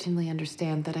you certainly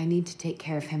understand that I need to take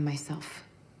care of him myself.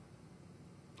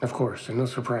 Of course, and no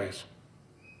surprise.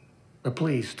 But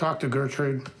please, talk to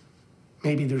Gertrude.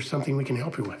 Maybe there's something we can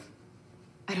help you with.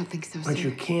 I don't think so, But sir.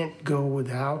 you can't go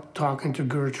without talking to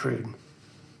Gertrude.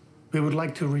 We would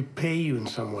like to repay you in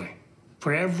some way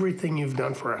for everything you've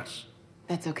done for us.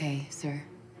 That's okay, sir.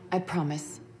 I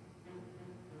promise.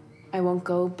 I won't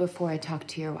go before I talk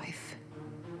to your wife.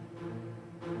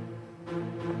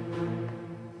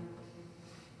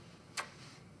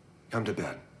 Come to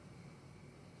bed.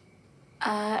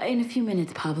 In a few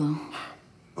minutes, Pablo.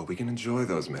 But we can enjoy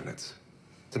those minutes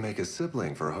to make a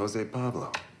sibling for Jose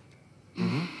Pablo.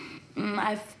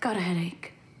 I've got a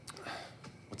headache.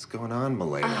 What's going on,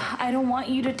 Malena? I don't want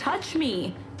you to touch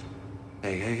me.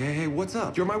 Hey, what's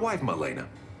up? You're my wife, Malena.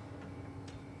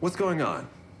 What's going on?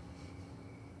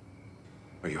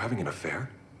 Are you having an affair?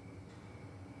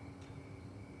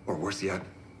 Or worse yet,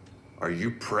 are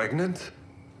you pregnant?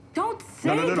 Don't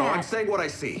say that. No, I'm saying what I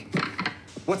see.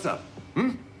 What's up?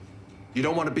 You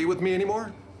don't want to be with me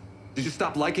anymore? Did you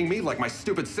stop liking me like my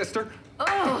stupid sister?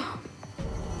 Oh.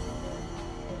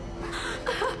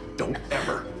 Don't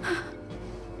ever.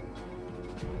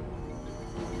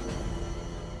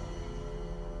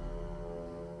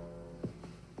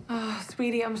 Oh,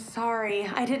 sweetie, I'm sorry.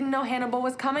 I didn't know Hannibal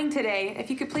was coming today. If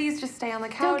you could please just stay on the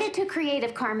couch. Don't get too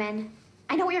creative, Carmen.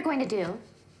 I know what you're going to do.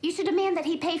 You should demand that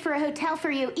he pay for a hotel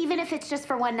for you, even if it's just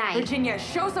for one night. Virginia,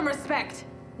 show some respect.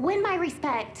 Win my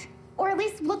respect. Or at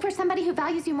least look for somebody who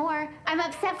values you more. I'm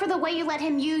upset for the way you let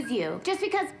him use you. Just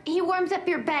because he warms up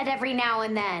your bed every now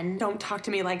and then. Don't talk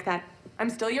to me like that. I'm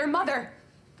still your mother.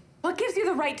 What gives you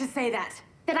the right to say that?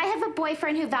 That I have a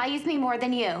boyfriend who values me more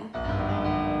than you.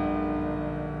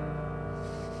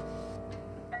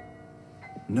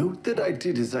 Note that I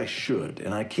did as I should,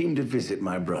 and I came to visit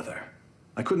my brother.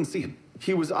 I couldn't see him.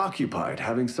 He was occupied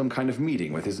having some kind of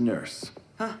meeting with his nurse.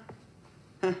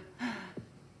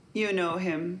 You know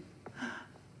him.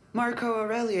 Marco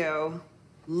Aurelio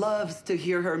loves to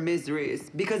hear her miseries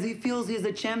because he feels he's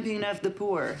a champion of the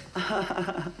poor.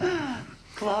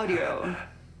 Claudio,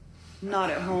 not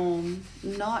at home,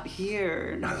 not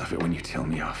here. I love it when you tell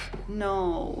me off.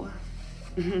 No.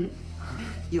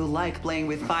 You like playing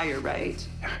with fire, right?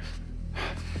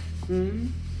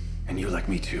 And you like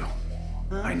me too.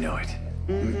 I know it.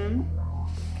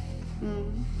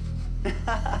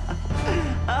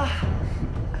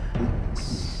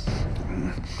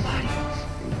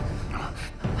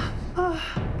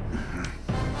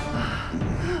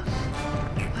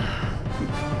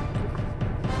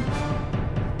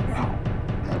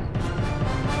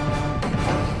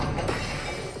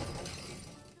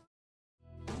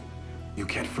 You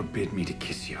can't forbid me to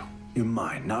kiss you. You're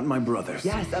mine, not my brother's.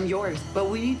 Yes, I'm yours, but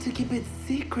we need to keep it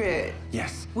secret.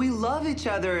 Yes. We love each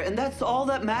other, and that's all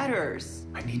that matters.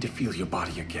 I need to feel your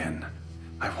body again.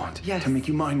 I want Yes. to make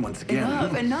you mine once again.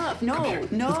 Enough. No, Come here.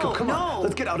 no, Let's go. Come no. on.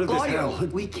 Let's get out of this Claudio, hell.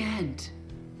 we can't.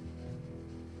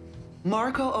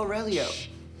 Marco Aurelio. Shh.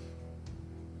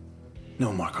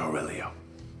 No, Marco Aurelio.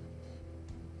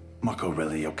 Marco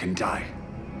Aurelio can die.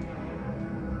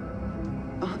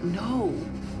 No.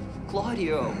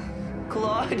 Claudio.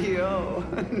 Claudio.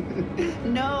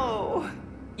 No.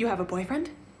 You have a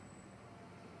boyfriend?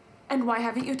 And why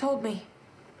haven't you told me?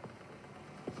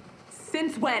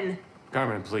 Since when?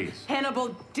 Carmen, please.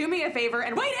 Hannibal, do me a favor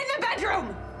and wait in the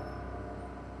bedroom!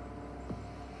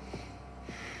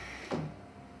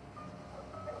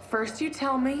 First you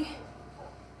tell me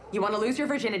you want to lose your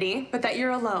virginity, but that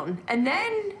you're alone. And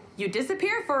then you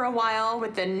disappear for a while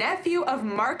with the nephew of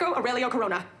Marco Aurelio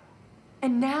Corona.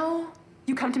 And now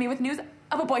you come to me with news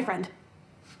of a boyfriend.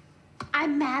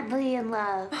 I'm madly in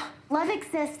love. Love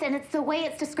exists, and it's the way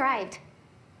it's described.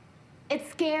 It's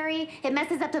scary, it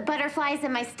messes up the butterflies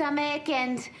in my stomach,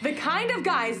 and... The kind of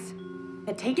guys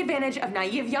that take advantage of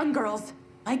naive young girls,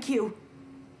 like you,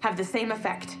 have the same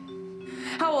effect.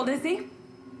 How old is he?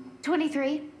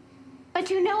 23. But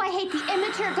you know I hate the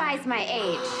immature guys my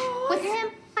age. With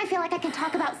him, I feel like I can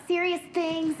talk about serious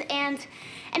things, and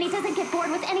he doesn't get bored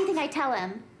with anything I tell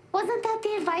him. Wasn't that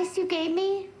the advice you gave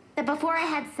me? That before I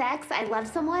had sex, I loved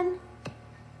someone?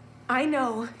 I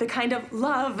know the kind of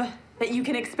love that you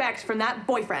can expect from that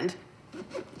boyfriend.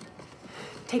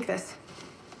 Take this.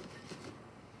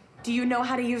 Do you know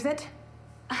how to use it?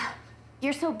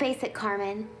 You're so basic,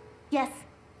 Carmen. Yes,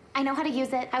 I know how to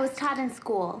use it. I was taught in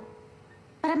school.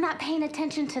 But I'm not paying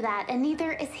attention to that, and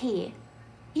neither is he.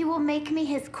 He will make me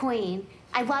his queen.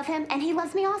 I love him, and he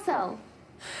loves me also.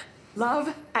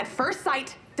 Love at first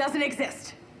sight doesn't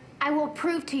exist. I will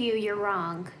prove to you you're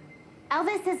wrong.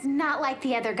 Elvis is not like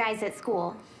the other guys at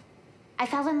school. I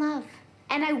fell in love,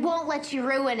 and I won't let you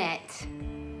ruin it.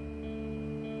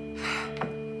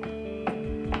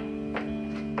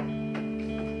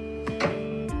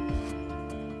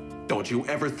 Don't you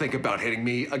ever think about hitting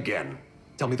me again.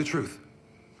 Tell me the truth.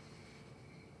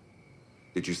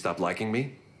 Did you stop liking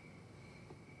me?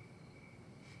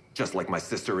 Just like my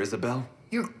sister Isabel?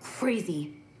 You're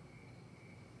crazy.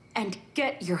 And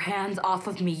get your hands off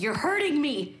of me. You're hurting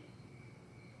me.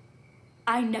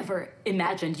 I never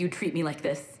imagined you'd treat me like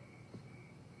this.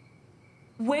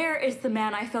 Where is the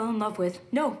man I fell in love with?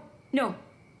 No,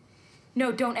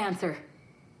 don't answer.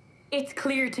 It's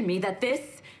clear to me that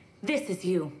this is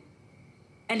you.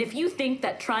 And if you think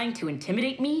that trying to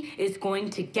intimidate me is going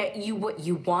to get you what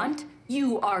you want,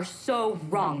 you are so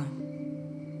wrong.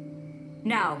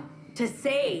 Now, to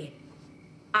say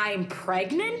I'm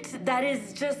pregnant, that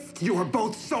is just... You are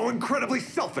both so incredibly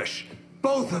selfish.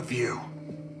 Both of you.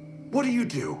 What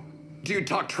do? Do you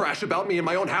talk trash about me in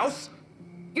my own house?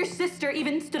 Your sister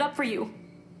even stood up for you.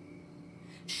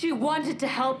 She wanted to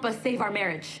help us save our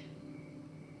marriage.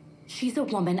 She's a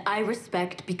woman I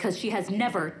respect because she has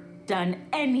never done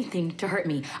anything to hurt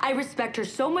me. I respect her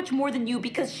so much more than you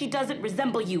because she doesn't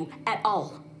resemble you at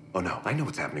all. Oh no, I know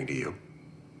what's happening to you.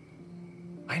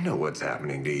 I know what's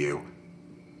happening to you.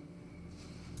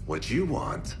 What you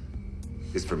want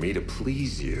is for me to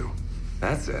please you.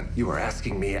 That's it. You are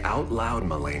asking me out loud,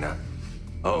 Malena.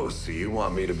 Oh, so you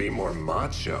want me to be more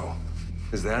macho?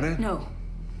 Is that it? No.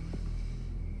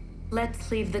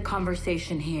 Let's leave the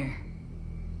conversation here.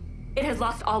 It has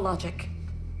lost all logic.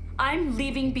 I'm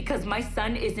leaving because my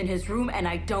son is in his room and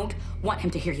I don't want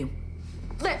him to hear you.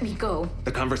 Let me go.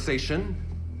 The conversation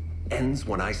ends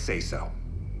when I say so.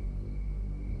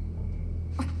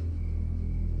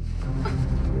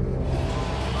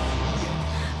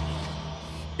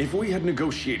 If we had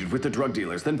negotiated with the drug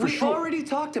dealers, then for We sure... already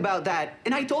talked about that,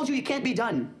 and I told you it can't be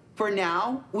done. For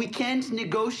now, we can't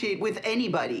negotiate with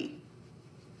anybody.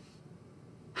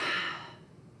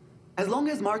 As long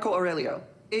as Marco Aurelio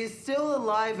is still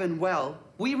alive and well,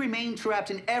 we remain trapped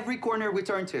in every corner we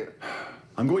turn to.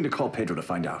 I'm going to call Pedro to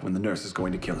find out when the nurse is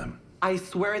going to kill him. I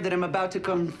swear that I'm about to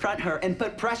confront her and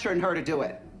put pressure on her to do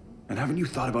it. And haven't you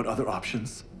thought about other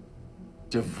options?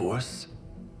 Divorce?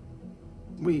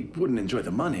 We wouldn't enjoy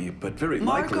the money, but very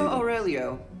likely... Marco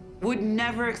Aurelio would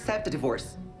never accept a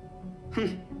divorce.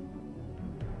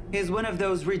 He's one of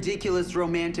those ridiculous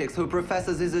romantics who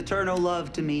professes his eternal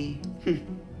love to me.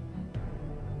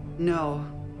 No.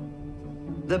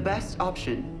 The best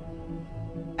option,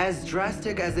 as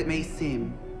drastic as it may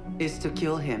seem, is to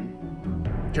kill him.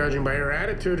 Judging by her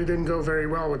attitude, it didn't go very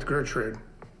well with Gertrude.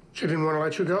 She didn't want to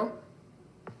let you go?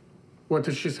 What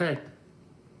did she say?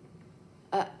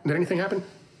 Did anything happen?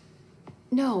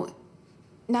 No,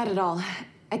 not at all.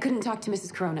 I couldn't talk to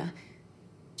Mrs. Corona.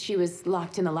 She was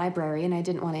locked in the library and I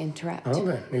didn't want to interrupt. Oh,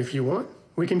 then, if you want,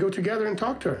 we can go together and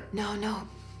talk to her. No,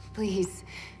 please.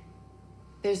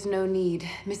 There's no need.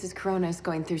 Mrs. Corona is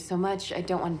going through so much, I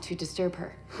don't want to disturb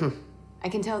her. I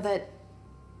can tell that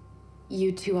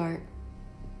you two are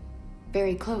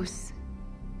very close.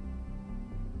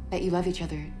 That you love each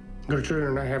other. Gertrude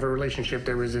and I have a relationship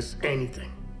that resists anything.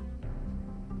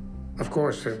 Of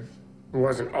course, it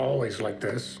wasn't always like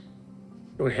this.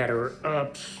 We had our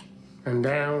ups and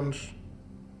downs.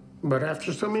 But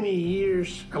after so many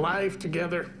years alive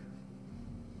together,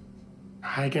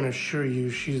 I can assure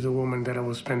you she's the woman that I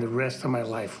will spend the rest of my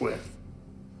life with.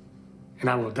 And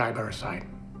I will die by her side.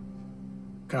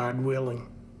 God willing.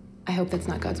 I hope that's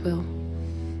not God's will.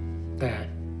 That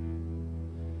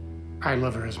I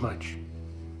love her as much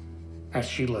as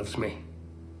she loves me.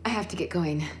 I have to get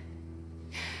going.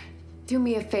 Do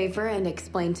me a favor and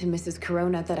explain to Mrs.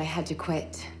 Corona that I had to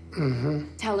quit.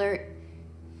 Tell her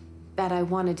that I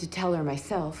wanted to tell her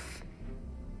myself,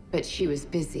 but she was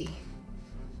busy.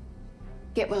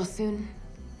 Get well soon.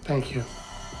 Thank you.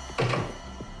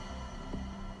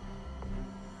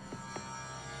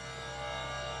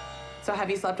 So have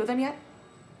you slept with him yet?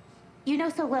 You know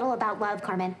so little about love,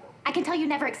 Carmen. I can tell you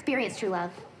never experienced true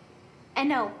love. And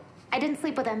no, I didn't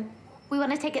sleep with him. We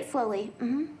want to take it slowly.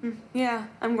 Yeah,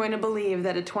 I'm going to believe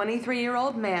that a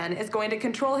 23-year-old man is going to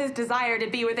control his desire to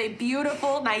be with a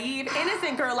beautiful, naive,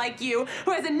 innocent girl like you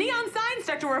who has a neon sign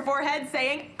stuck to her forehead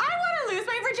saying, I want to lose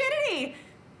my virginity.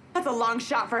 That's a long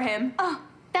shot for him. Oh,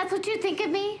 that's what you think of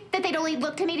me? That they'd only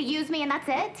look to me to use me and that's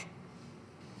it?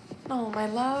 Oh, my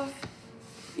love.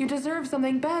 You deserve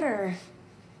something better.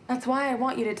 That's why I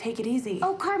want you to take it easy.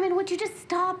 Oh, Carmen, would you just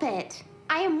stop it?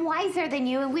 I am wiser than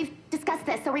you, and we've discussed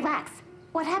this, so relax.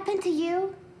 What happened to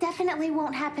you definitely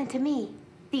won't happen to me.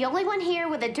 The only one here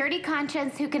with a dirty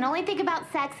conscience who can only think about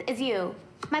sex is you.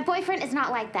 My boyfriend is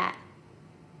not like that.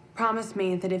 Promise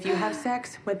me that if you have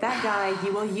sex with that guy,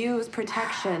 you will use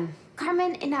protection.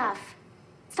 Carmen, enough.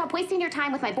 Stop wasting your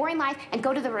time with my boring life and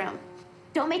go to the room.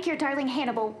 Don't make your darling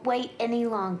Hannibal wait any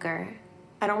longer.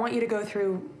 I don't want you to go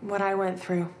through what I went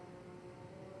through.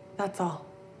 That's all.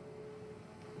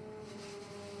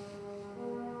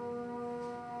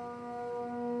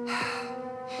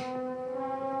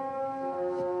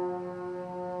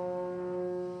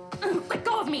 Let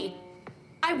go of me!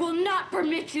 I will not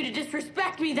permit you to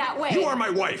disrespect me that way! You are my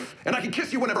wife, and I can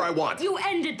kiss you whenever I want! You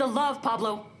ended the love,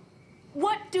 Pablo.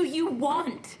 What do you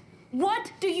want?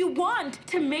 What do you want?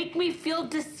 To make me feel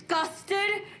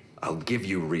disgusted? I'll give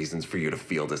you reasons for you to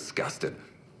feel disgusted.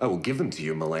 I will give them to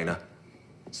you, Malena.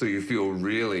 So you feel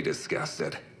really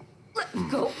disgusted. Let me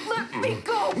go. Let me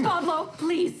go, Pablo.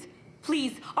 Please.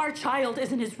 Please. Our child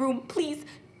is in his room. Please.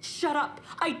 Shut up.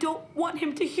 I don't want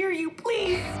him to hear you.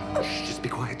 Please. Shh, just be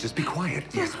quiet. Just be quiet.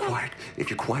 Yes, quiet. If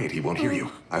you're quiet, he won't hear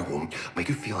you. I won't make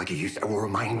you feel like you used to. I will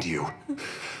remind you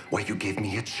why you gave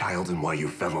me a child and why you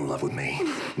fell in love with me.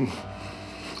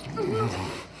 Let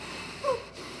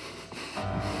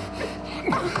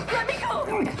me go!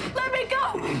 Let me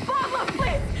go! Pablo,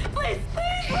 please! Please,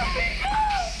 please, let me go!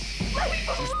 Let me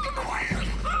go! Just be quiet.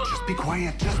 Just be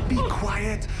quiet. Just be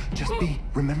quiet. Just be.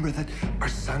 Remember that our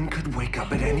son could wake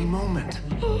up at any moment.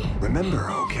 Remember,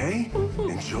 okay?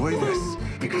 Enjoy this,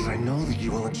 because I know that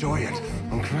you will enjoy it,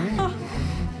 okay? No.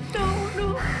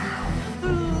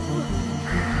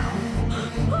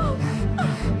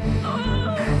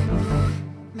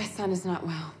 My son is not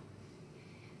well.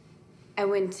 I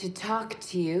went to talk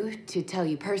to you, to tell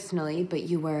you personally, but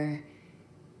you were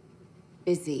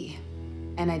busy,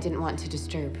 and I didn't want to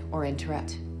disturb or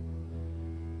interrupt.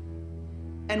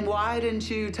 And why didn't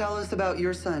you tell us about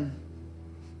your son?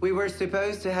 We were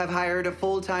supposed to have hired a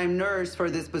full-time nurse for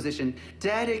this position,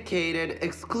 dedicated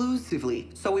exclusively,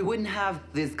 so we wouldn't have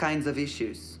these kinds of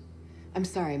issues. I'm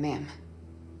sorry, ma'am.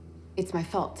 It's my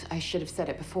fault. I should have said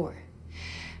it before.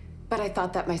 But I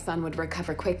thought that my son would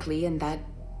recover quickly and that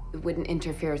it wouldn't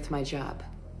interfere with my job.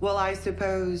 Well, I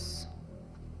suppose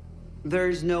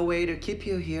there's no way to keep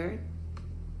you here.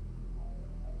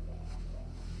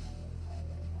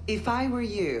 If I were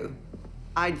you,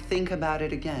 I'd think about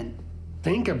it again.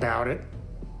 Think about it?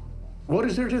 What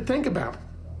is there to think about?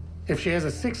 If she has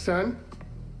a sick son,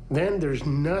 then there's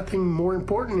nothing more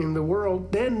important in the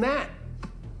world than that.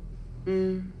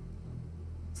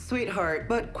 Sweetheart,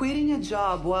 but quitting a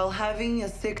job while having a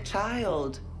sick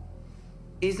child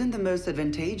isn't the most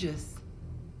advantageous.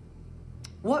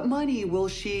 What money will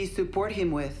she support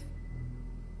him with?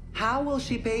 How will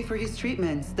she pay for his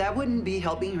treatments? That wouldn't be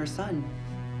helping her son.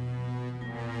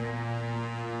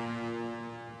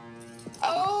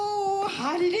 Oh,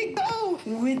 how did it go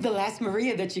with the last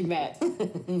Maria that you met?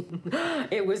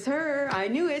 It was her. I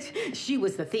knew it. She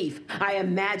was the thief. I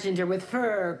imagined her with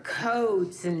fur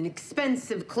coats and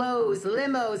expensive clothes,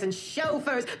 limos and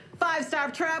chauffeurs, 5-star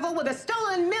travel with a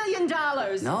stolen $1 million.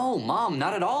 No, Mom,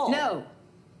 not at all. No.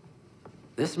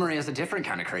 This Maria's a different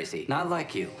kind of crazy. Not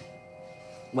like you.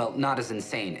 Well, not as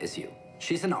insane as you.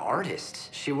 She's an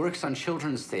artist. She works on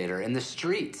children's theater in the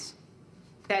streets.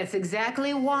 That's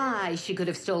exactly why she could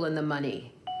have stolen the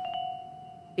money.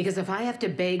 Because if I have to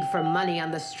beg for money on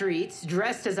the streets,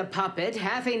 dressed as a puppet,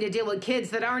 having to deal with kids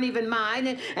that aren't even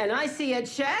mine, and I see a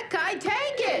check, I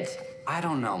take it. I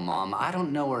don't know, Mom. I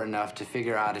don't know her enough to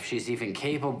figure out if she's even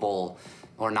capable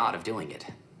or not of doing it.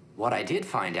 What I did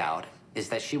find out is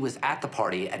that she was at the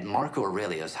party at Marco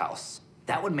Aurelio's house.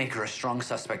 That would make her a strong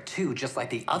suspect too, just like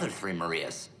the other 3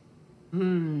 Marias.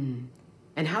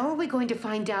 And how are we going to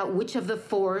find out which of the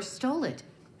 4 stole it?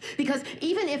 Because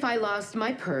even if I lost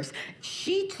my purse,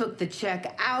 she took the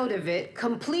check out of it,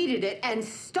 completed it, and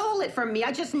stole it from me.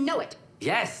 I just know it.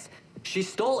 Yes, she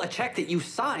stole a check that you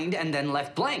signed and then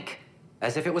left blank,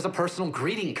 as if it was a personal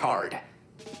greeting card.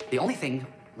 The only thing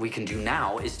we can do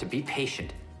now is to be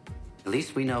patient. At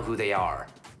least we know who they are.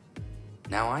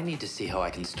 Now I need to see how I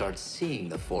can start seeing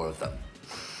the 4 of them.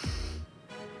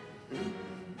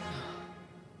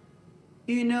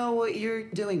 You know what you're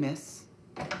doing, miss.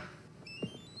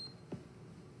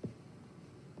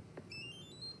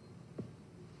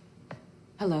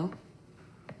 Hello?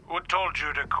 Who told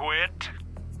you to quit?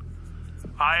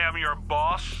 I am your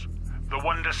boss, the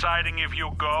one deciding if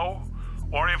you go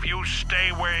or if you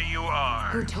stay where you are.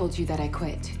 Who told you that I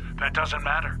quit? That doesn't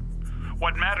matter.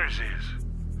 What matters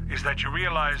is that you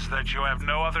realize that you have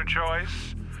no other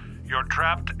choice. You're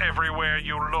trapped everywhere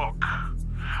you look.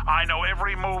 I know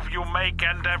every move you make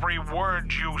and every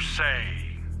word you say.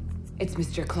 It's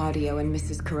Mr. Claudio and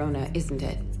Mrs. Corona, isn't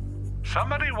it?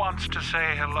 Somebody wants to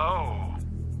say hello.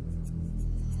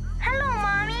 Hello,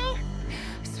 Mommy.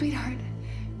 Sweetheart.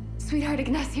 Sweetheart,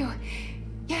 Ignacio.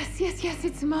 Yes, yes, yes,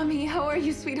 it's Mommy. How are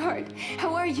you, sweetheart?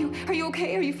 How are you? Are you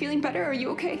okay? Are you feeling better? Are you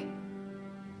okay?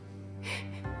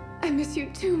 I miss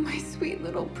you too, my sweet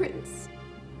little prince.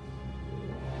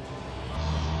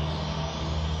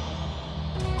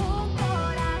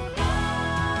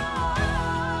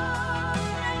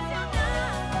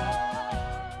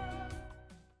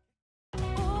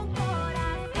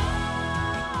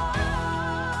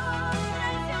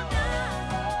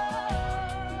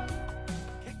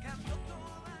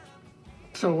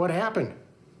 So what happened?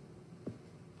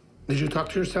 Did you talk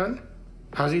to your son?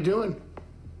 How's he doing?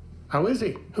 How is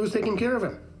he? Who's taking care of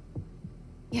him?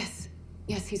 Yes,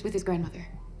 yes, he's with his grandmother.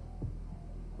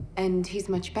 And he's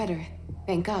much better,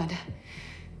 thank God.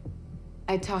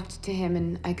 I talked to him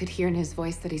and I could hear in his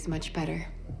voice that he's much better.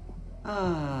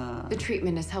 The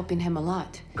treatment is helping him a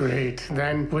lot. Great.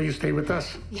 Then will you stay with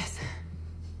us? Yes.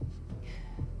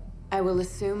 I will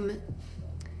assume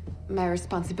my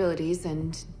responsibilities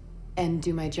and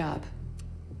do my job.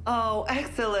 Oh,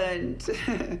 excellent.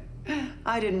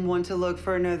 I didn't want to look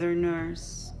for another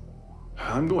nurse.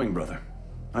 I'm going, brother.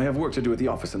 I have work to do at the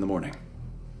office in the morning.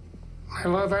 My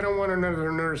love, I don't want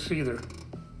another nurse either.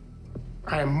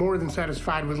 I am more than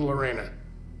satisfied with Lorena.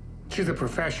 She's a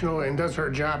professional and does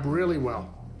her job really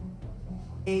well.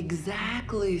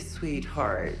 Exactly,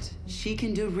 sweetheart. She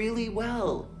can do really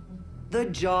well. The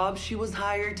job she was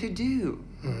hired to do.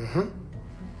 Mm-hmm.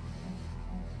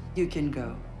 You can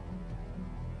go.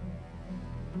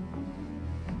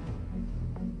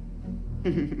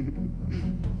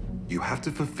 You have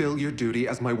to fulfill your duty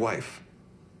as my wife.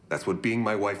 That's what being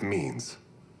my wife means.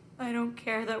 I don't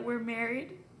care that we're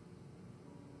married.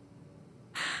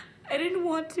 I didn't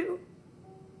want to.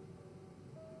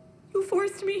 You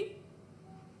forced me.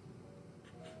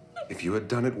 If you had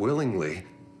done it willingly,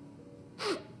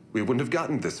 we wouldn't have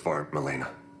gotten this far, Malena.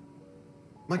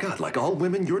 My God, like all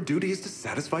women, your duty is to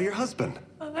satisfy your husband.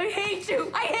 I hate you!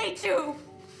 I hate you!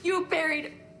 You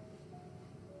buried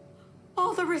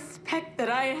all the respect that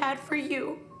I had for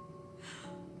you.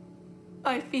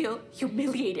 I feel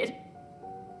humiliated.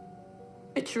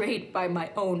 Betrayed by my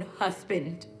own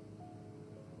husband.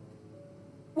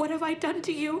 What have I done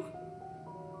to you?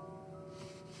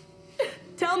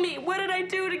 Tell me, what did I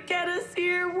do to get us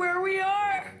here where we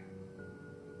are?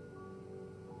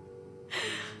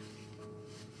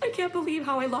 I can't believe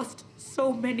how I lost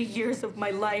so many years of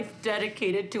my life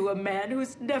dedicated to a man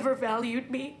who's never valued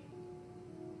me.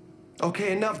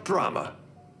 Okay, enough drama.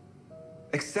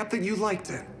 Accept that you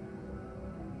liked it.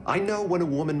 I know when a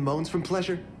woman moans from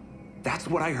pleasure. That's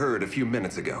what I heard a few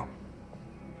minutes ago.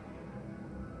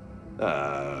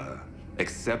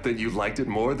 Accept that you liked it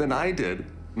more than I did,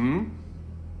 hmm?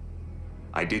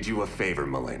 I did you a favor,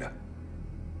 Malena.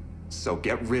 So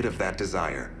get rid of that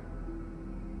desire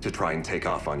to try and take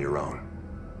off on your own.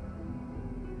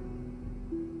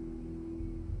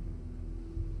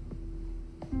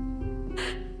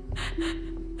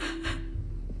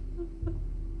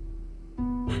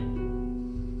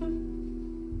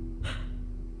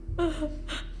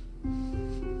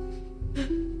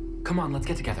 Come on, let's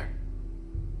get together.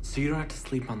 So you don't have to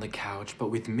sleep on the couch, but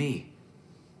with me.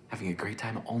 Having a great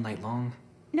time all night long.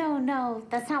 No,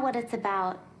 that's not what it's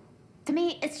about. To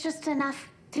me, it's just enough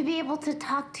to be able to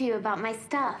talk to you about my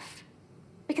stuff.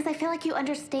 Because I feel like you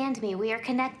understand me. We are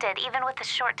connected, even with the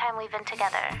short time we've been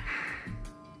together.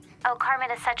 Oh,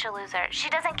 Carmen is such a loser. She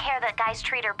doesn't care that guys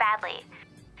treat her badly.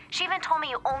 She even told me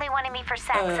you only wanted me for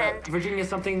sex and... Virginia,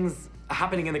 something's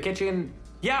happening in the kitchen.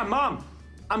 Yeah, Mom!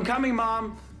 I'm coming,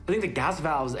 Mom! I think the gas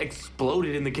valves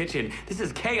exploded in the kitchen. This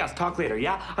is chaos. Talk later,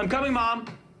 yeah? I'm coming, Mom!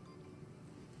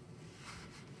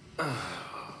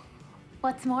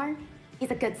 What's more,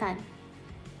 he's a good son.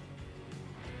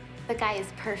 The guy is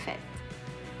perfect.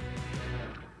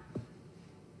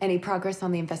 Any progress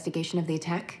on the investigation of the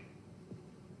attack?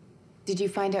 Did you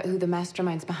find out who the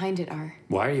masterminds behind it are?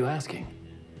 Why are you asking?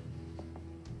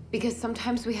 Because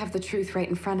sometimes we have the truth right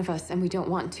in front of us and we don't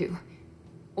want to.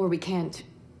 Or we can't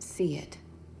see it.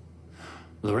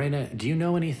 Lorena, do you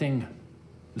know anything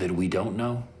that we don't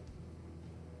know?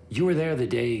 You were there the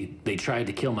day they tried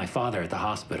to kill my father at the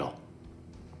hospital.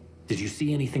 Did you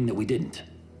see anything that we didn't?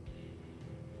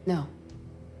 No.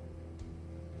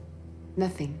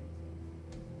 Nothing.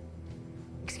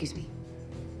 Excuse me.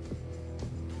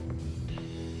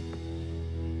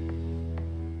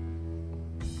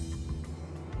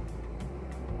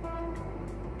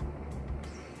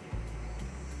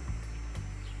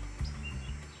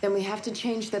 Then we have to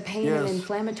change the pain and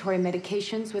inflammatory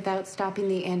medications without stopping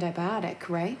the antibiotic,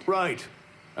 right? Right.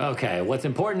 Okay, what's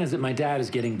important is that my dad is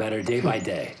getting better day by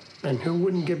day. And who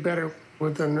wouldn't get better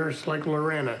with a nurse like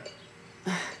Lorena.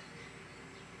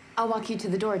 I'll walk you to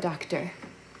the door, Doctor.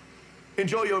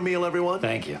 Enjoy your meal, everyone.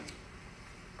 Thank you.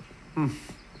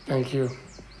 Thank you.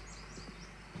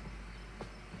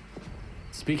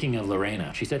 Speaking of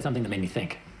Lorena, she said something that made me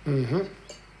think. Mm-hmm.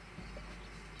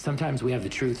 Sometimes we have the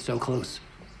truth so close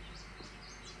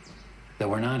that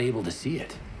we're not able to see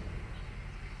it.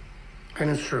 And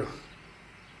it's true.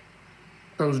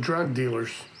 Those drug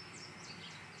dealers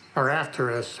are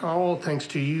after us, all thanks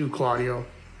to you, Claudio.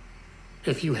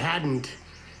 If you hadn't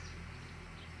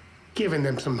given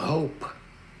them some hope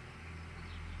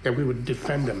that we would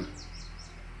defend them,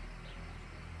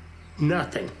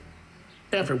 nothing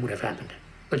ever would have happened.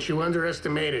 But you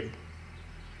underestimated,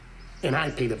 and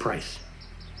I pay the price.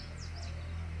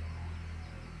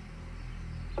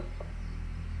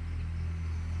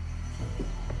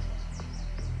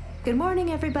 Good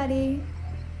morning, everybody.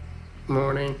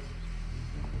 Morning.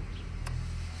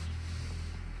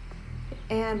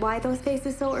 And why those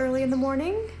faces so early in the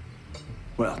morning?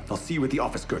 Well, I'll see you at the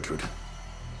office, Gertrude.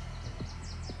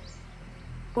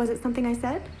 Was it something I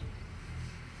said?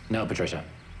 No, Patricia.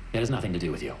 It has nothing to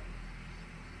do with you.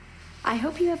 I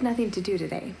hope you have nothing to do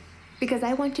today, because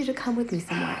I want you to come with me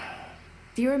somewhere.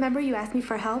 Do you remember you asked me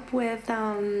for help with,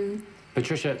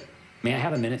 Patricia, may I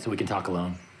have a minute so we can talk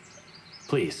alone?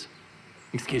 Please.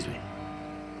 Excuse me.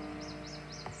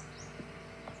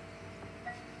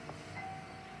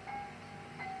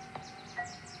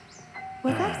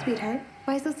 What's up, sweetheart?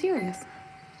 Why so serious?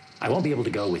 I won't be able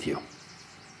to go with you.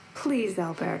 Please,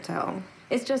 Alberto.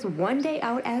 It's just one day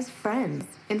out as friends.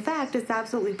 In fact, it's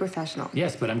absolutely professional.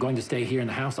 Yes, but I'm going to stay here in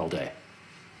the house all day.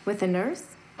 With a nurse?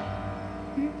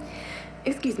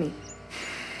 Excuse me.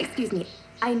 Excuse me.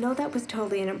 I know that was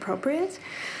totally inappropriate.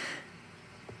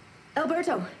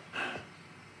 Alberto.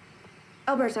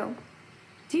 Alberto,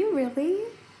 do you really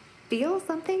feel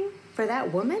something for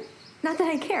that woman? Not that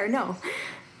I care, no.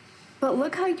 But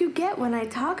look how you get when I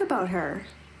talk about her.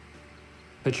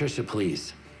 Patricia,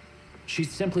 please. She's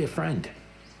simply a friend.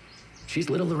 She's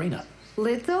little Lorena.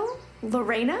 Little?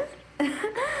 Lorena?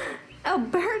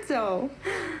 Alberto!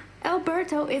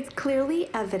 Alberto, it's clearly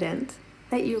evident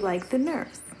that you like the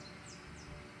nurse.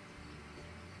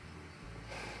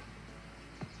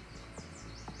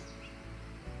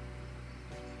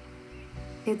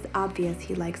 It's obvious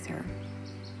he likes her.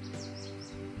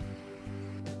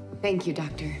 Thank you,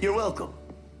 Doctor. You're welcome.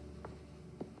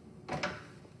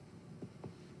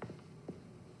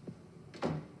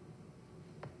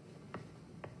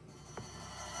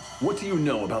 What do you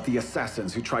know about the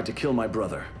assassins who tried to kill my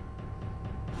brother?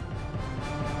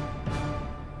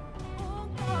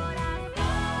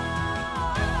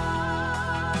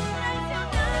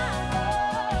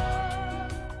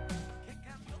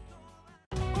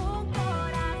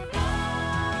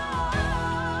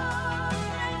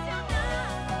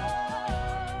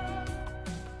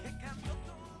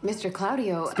 Mr.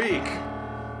 Claudio. Speak!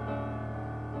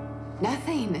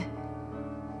 Nothing.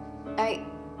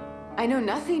 I know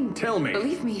nothing. Tell me.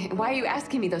 Believe me. Why are you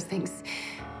asking me those things?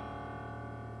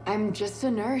 I'm just a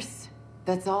nurse.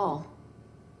 That's all.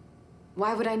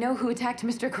 Why would I know who attacked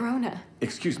Mr. Corona?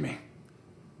 Excuse me.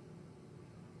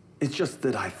 It's just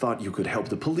that I thought you could help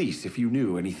the police if you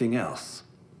knew anything else.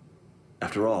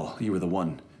 After all, you were the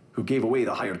one who gave away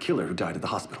the hired killer who died at the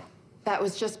hospital. That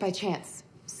was just by chance,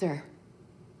 sir.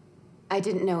 I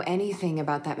didn't know anything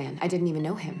about that man. I didn't even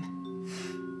know him.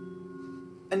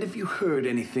 And if you heard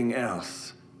anything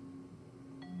else,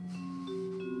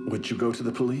 would you go to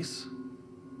the police?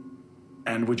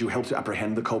 And would you help to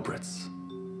apprehend the culprits?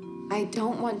 I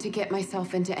don't want to get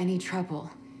myself into any trouble,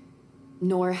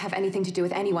 nor have anything to do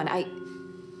with anyone.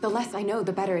 The less I know,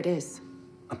 the better it is.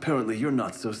 Apparently, you're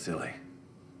not so silly.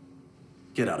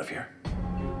 Get out of here.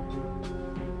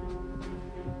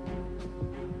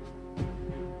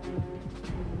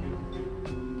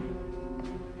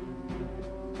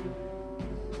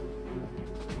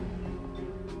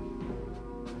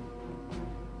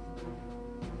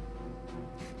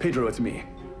 Pedro, it's me.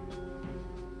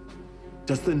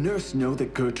 Does the nurse know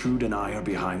that Gertrude and I are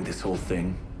behind this whole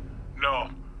thing?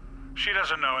 No, she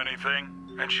doesn't know anything,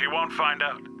 and she won't find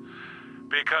out.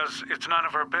 Because it's none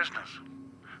of her business.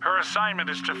 Her assignment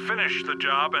is to finish the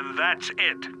job, and that's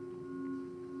it.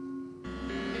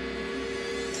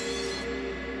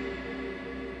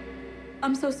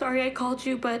 I'm so sorry I called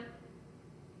you, but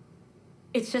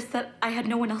it's just that I had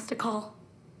no one else to call.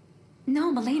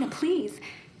 No, Malena, please.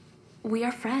 We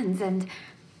are friends, and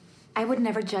I would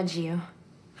never judge you.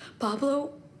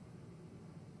 Pablo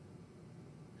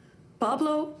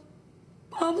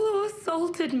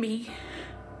assaulted me.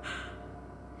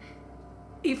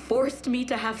 He forced me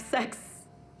to have sex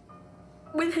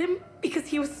with him because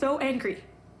he was so angry.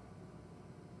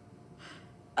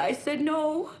 I said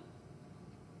no.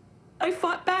 I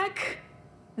fought back.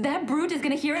 That brute is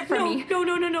gonna hear it from me.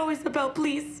 No, Isabel,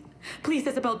 please. Please,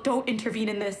 Isabel, don't intervene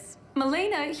in this.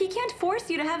 Malena, he can't force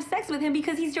you to have sex with him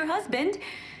because he's your husband.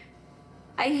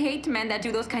 I hate men that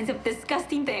do those kinds of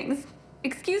disgusting things.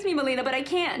 Excuse me, Malena, but I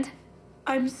can't.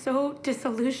 I'm so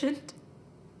disillusioned.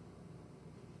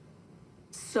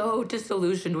 So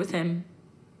disillusioned with him.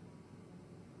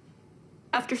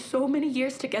 After so many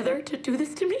years together to do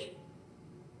this to me.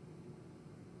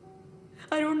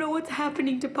 I don't know what's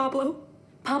happening to Pablo.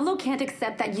 Pablo can't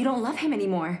accept that you don't love him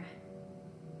anymore.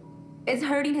 It's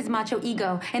hurting his macho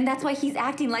ego, and that's why he's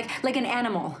acting like an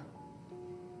animal.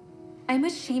 I'm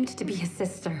ashamed to be his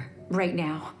sister right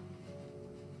now.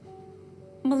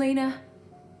 Malena,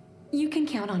 you can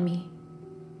count on me.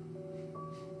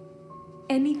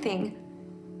 Anything,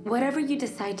 whatever you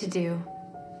decide to do,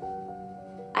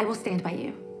 I will stand by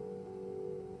you.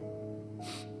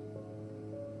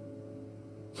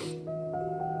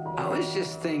 I was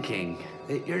just thinking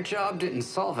that your job didn't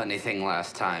solve anything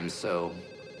last time, so...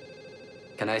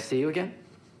 Can I see you again?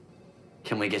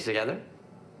 Can we get together?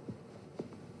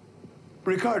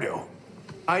 Ricardo,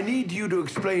 I need you to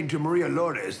explain to Maria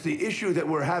Lourdes the issue that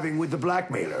we're having with the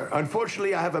blackmailer.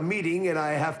 Unfortunately, I have a meeting and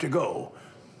I have to go.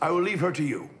 I will leave her to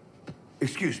you.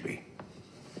 Excuse me.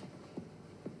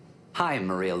 Hi,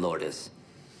 Maria Lourdes.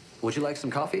 Would you like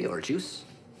some coffee or juice?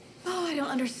 Oh, I don't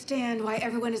understand why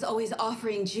everyone is always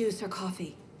offering juice or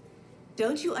coffee.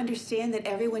 Don't you understand that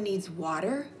everyone needs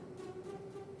water?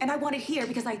 And I want it here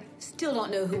because I still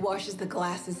don't know who washes the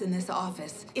glasses in this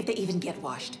office, if they even get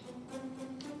washed.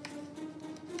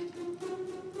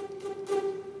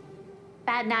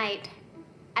 Bad night.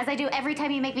 As I do every time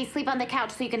you make me sleep on the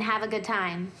couch so you can have a good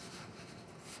time.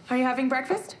 Are you having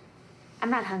breakfast?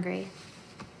 I'm not hungry.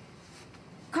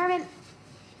 Carmen,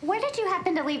 where did you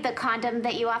happen to leave the condom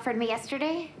that you offered me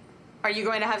yesterday? Are you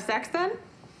going to have sex then?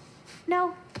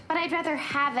 No, but I'd rather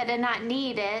have it and not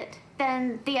need it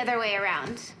than the other way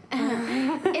around.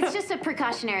 It's just a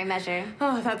precautionary measure.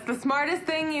 Oh, that's the smartest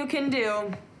thing you can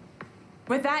do.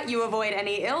 With that, you avoid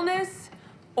any illness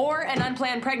or an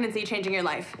unplanned pregnancy changing your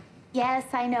life. Yes,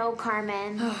 I know,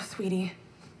 Carmen. Oh, sweetie.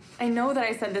 I know that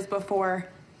I said this before,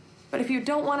 but if you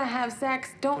don't want to have sex,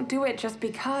 don't do it just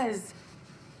because.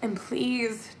 And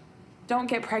please, don't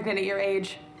get pregnant at your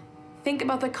age. Think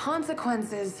about the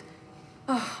consequences.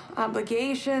 Oh,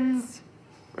 obligations,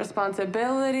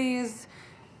 responsibilities,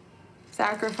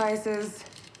 sacrifices.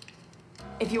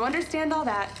 If you understand all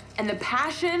that, and the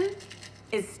passion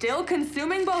is still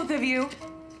consuming both of you,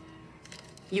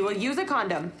 you will use a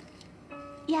condom.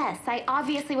 Yes, I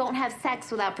obviously won't have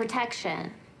sex without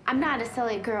protection. I'm not a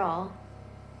silly girl.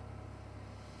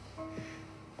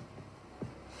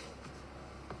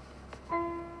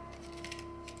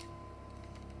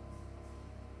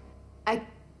 I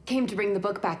came to bring the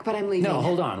book back, but I'm leaving. No,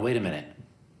 hold on. Wait a minute.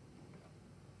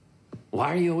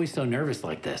 Why are you always so nervous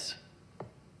like this?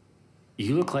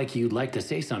 You look like you'd like to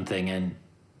say something and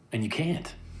you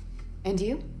can't. And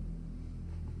you?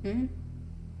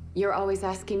 You're always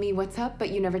asking me what's up, but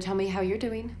you never tell me how you're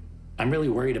doing. I'm really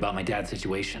worried about my dad's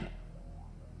situation.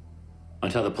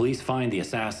 Until the police find the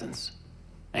assassins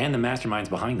and the masterminds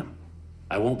behind them,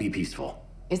 I won't be peaceful.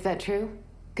 Is that true?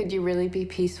 Could you really be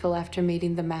peaceful after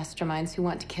meeting the masterminds who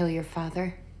want to kill your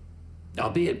father? I'll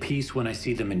be at peace when I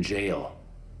see them in jail,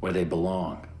 where they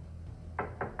belong.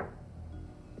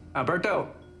 Alberto,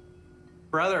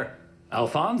 brother.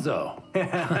 Alfonso.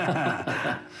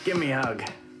 Give me a hug.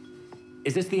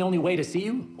 Is this the only way to see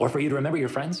you, or for you to remember your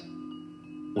friends?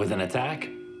 With an attack?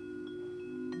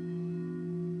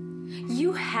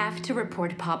 You have to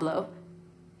report Pablo.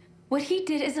 What he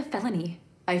did is a felony.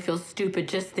 I feel stupid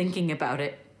just thinking about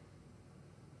it.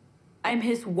 I'm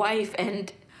his wife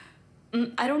and...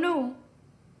 I don't know.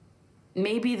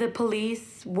 Maybe the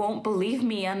police won't believe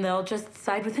me and they'll just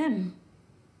side with him.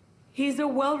 He's a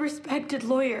well-respected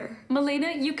lawyer.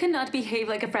 Malena, you cannot behave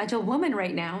like a fragile woman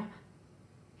right now.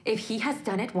 If he has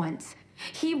done it once,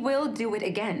 he will do it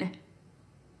again.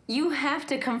 You have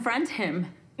to confront him.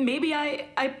 Maybe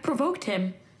I provoked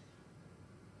him.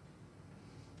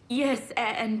 Yes,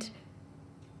 and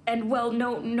well,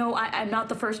 no, I'm not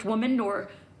the first woman, nor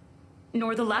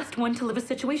the last one to live a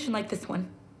situation like this one.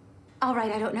 All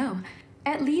right, I don't know.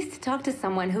 At least talk to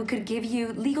someone who could give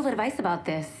you legal advice about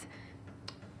this.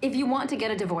 If you want to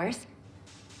get a divorce,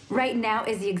 right now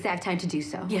is the exact time to do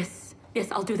so. Yes,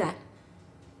 I'll do that.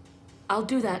 I'll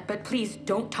do that, but please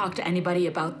don't talk to anybody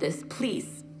about this,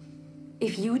 please.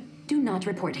 If you do not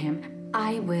report him,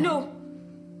 I will.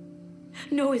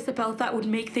 No, Isabel, that would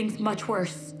make things much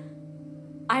worse.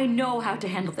 I know how to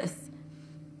handle this.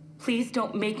 Please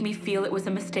don't make me feel it was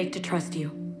a mistake to trust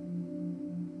you.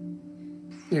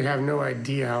 You have no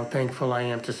idea how thankful I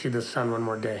am to see the sun one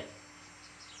more day.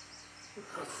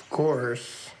 Of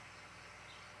course,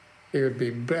 it would be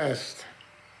best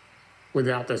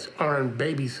without this armed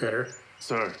babysitter.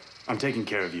 Sir, I'm taking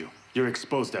care of you. You're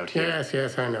exposed out here.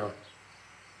 Yes, I know.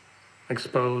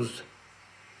 Exposed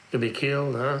to be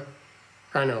killed, huh?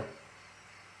 I know.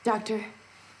 Doctor,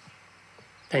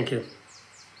 Thank you.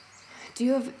 do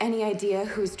you have any idea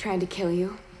who's trying to kill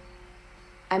you?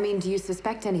 I mean, do you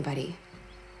suspect anybody?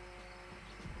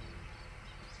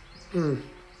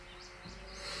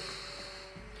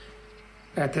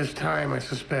 At this time, I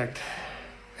suspect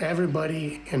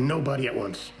everybody and nobody at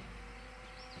once.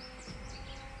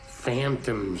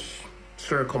 Phantoms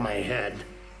circle my head.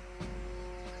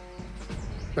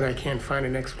 But I can't find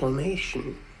an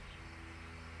explanation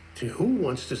to who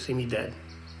wants to see me dead.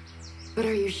 But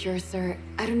are you sure, sir?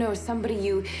 I don't know, somebody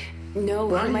you know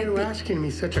Why who are might you be... asking me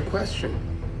such a question?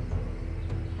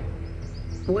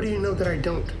 What do you know that I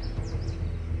don't?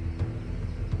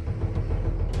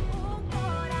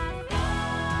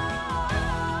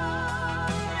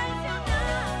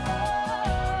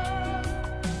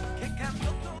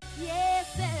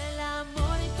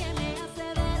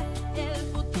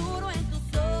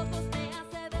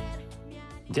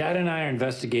 Dad and I are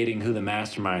investigating who the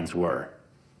masterminds were,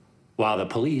 while the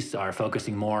police are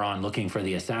focusing more on looking for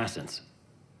the assassins.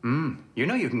 You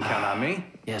know you can count on me.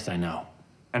 Yes, I know.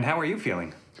 And how are you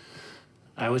feeling?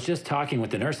 I was just talking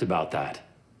with the nurse about that.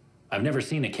 I've never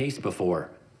seen a case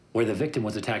before where the victim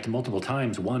was attacked multiple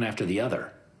times, one after the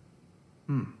other.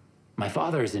 My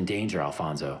father is in danger,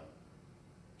 Alfonso.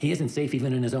 He isn't safe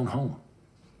even in his own home.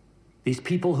 These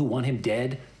people who want him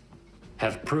dead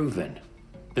have proven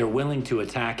they're willing to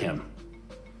attack him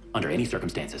under any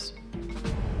circumstances.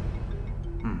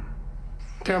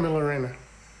 Tell me, Lorena,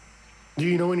 do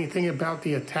you know anything about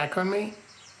the attack on me?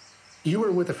 You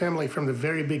were with the family from the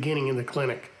very beginning in the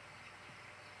clinic.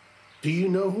 Do you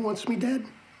know who wants me dead?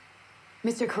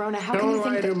 Mr. Corona, how can you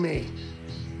think that... Don't lie to me.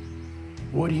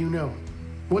 What do you know?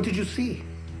 What did you see?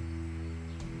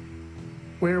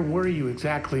 Where were you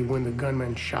exactly when the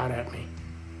gunman shot at me?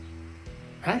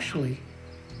 Actually,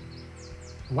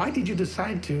 why did you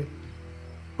decide to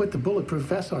put the bulletproof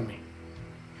vest on me?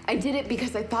 I did it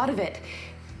because I thought of it.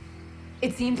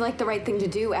 It seemed like the right thing to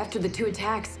do after the 2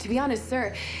 attacks. To be honest,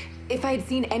 sir, if I had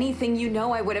seen anything you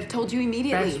know, I would have told you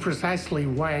immediately. That's precisely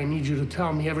why I need you to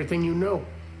tell me everything you know.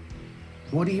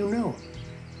 What do you know?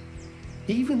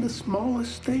 Even the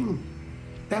smallest thing.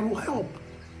 That will help.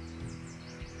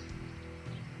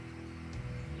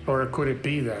 Or could it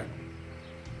be that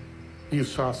you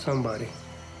saw somebody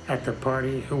at the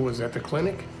party who was at the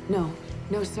clinic? No,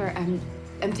 sir,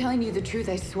 I'm telling you the truth,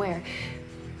 I swear.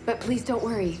 But please don't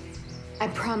worry. I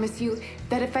promise you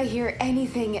that if I hear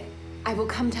anything, I will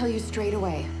come tell you straight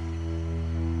away.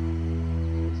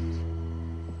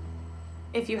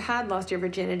 If you had lost your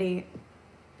virginity,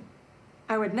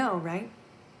 I would know, right?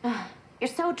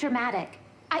 You're so dramatic.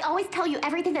 I always tell you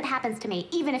everything that happens to me,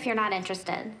 even if you're not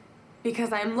interested.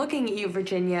 Because I'm looking at you,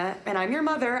 Virginia, and I'm your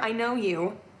mother, I know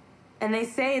you. And they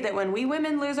say that when we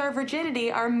women lose our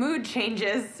virginity, our mood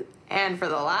changes. And for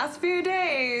the last few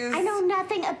days... I know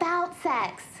nothing about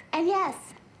sex. And yes,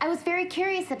 I was very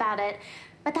curious about it,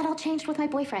 but that all changed with my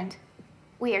boyfriend.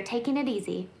 We are taking it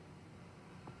easy.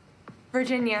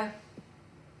 Virginia,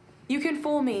 you can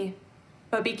fool me,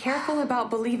 but be careful about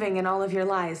believing in all of your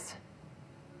lies.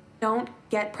 Don't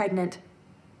get pregnant.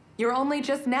 You're only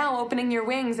just now opening your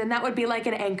wings, and that would be like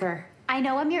an anchor. I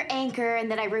know I'm your anchor and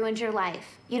that I ruined your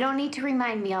life. You don't need to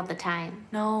remind me all the time.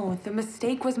 No, the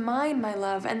mistake was mine, my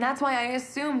love, and that's why I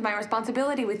assumed my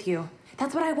responsibility with you.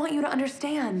 That's what I want you to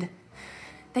understand.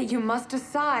 That you must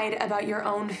decide about your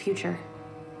own future.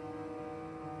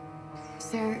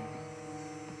 Sir,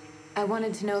 I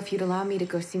wanted to know if you'd allow me to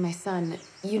go see my son.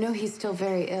 You know he's still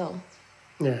very ill.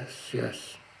 Yes.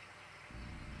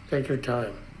 Take your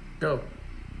time. Go.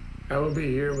 I will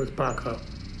be here with Paco.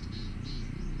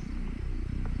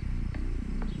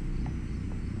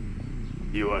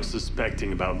 You are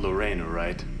suspecting about Lorena,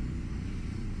 right?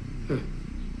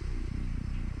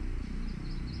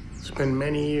 Spent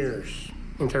many years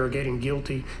interrogating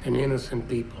guilty and innocent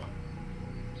people.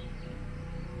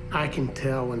 I can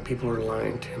tell when people are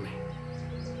lying to me.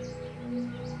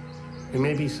 It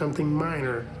may be something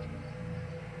minor,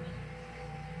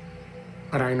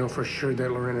 but I know for sure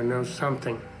that Lorena knows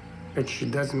something that she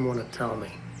doesn't want to tell me.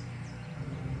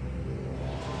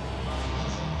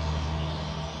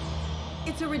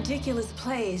 It's a ridiculous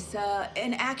place.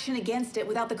 An action against it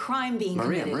without the crime being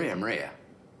committed. Maria.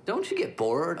 don't you get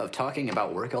bored of talking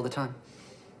about work all the time?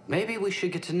 Maybe we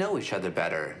should get to know each other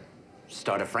better.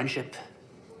 Start a friendship.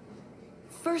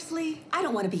 Firstly, I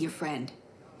don't want to be your friend.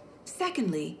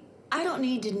 Secondly, I don't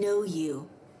need to know you.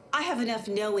 I have enough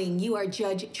knowing you are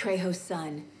Judge Trejo's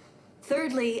son.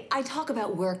 Thirdly, I talk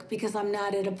about work because I'm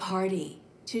not at a party.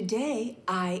 Today,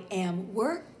 I am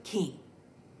working.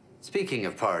 Speaking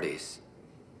of parties,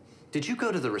 did you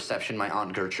go to the reception my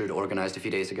Aunt Gertrude organized a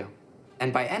few days ago?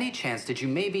 And by any chance, did you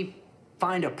maybe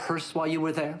find a purse while you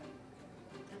were there?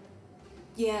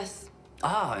 Yes.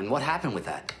 Ah, and what happened with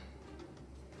that?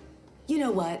 You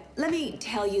know what? Let me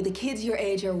tell you, the kids your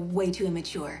age are way too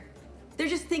immature. They're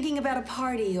just thinking about a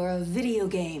party or a video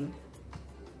game.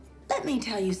 Let me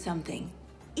tell you something.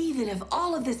 Even if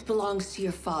all of this belongs to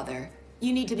your father,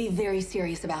 you need to be very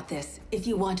serious about this if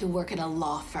you want to work in a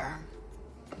law firm.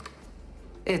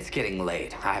 It's getting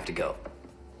late. I have to go.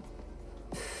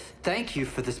 Thank you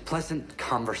for this pleasant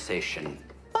conversation,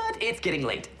 but it's getting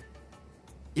late.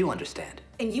 You understand.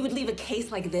 And you would leave a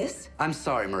case like this? I'm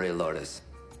sorry, Maria Lourdes.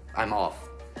 I'm off.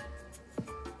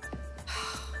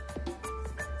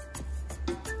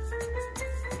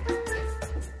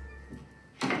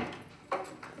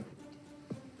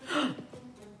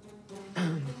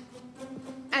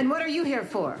 And what are you here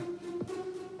for?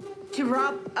 To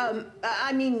rob,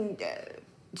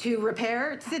 to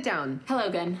repair? Sit down. Hello,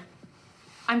 Gun.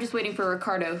 I'm just waiting for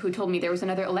Ricardo, who told me there was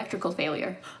another electrical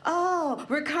failure. Oh,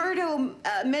 Ricardo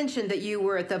mentioned that you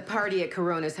were at the party at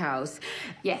Corona's house.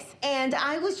 Yes. And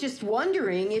I was just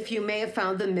wondering if you may have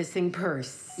found the missing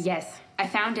purse. Yes. I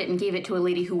found it and gave it to a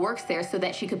lady who works there so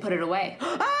that she could put it away.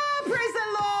 Oh, praise the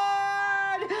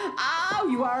Lord! Oh,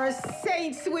 you are a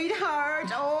saint, sweetheart.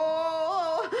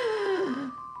 Oh.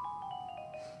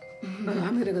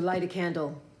 I'm gonna go light a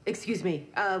candle. Excuse me.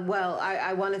 I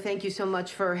want to thank you so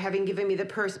much for having given me the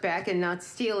purse back and not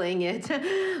stealing it.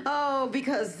 Oh,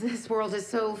 because this world is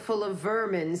so full of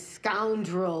vermin,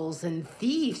 scoundrels, and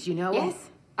thieves, you know? Yes,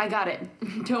 I got it.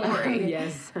 Don't worry.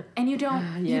 Yes. And you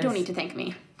don't need to thank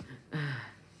me.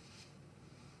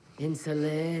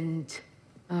 Insolent.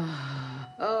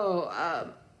 I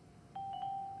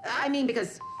mean,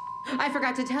 because I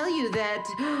forgot to tell you that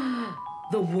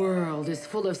the world is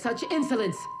full of such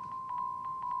insolence.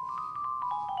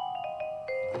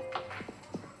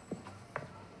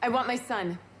 I want my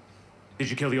son. Did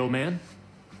you kill the old man?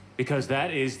 Because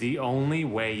that is the only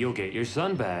way you'll get your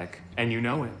son back, and you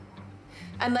know it.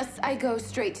 Unless I go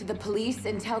straight to the police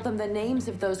and tell them the names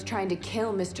of those trying to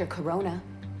kill Mr. Corona.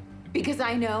 Because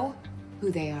I know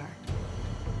who they are.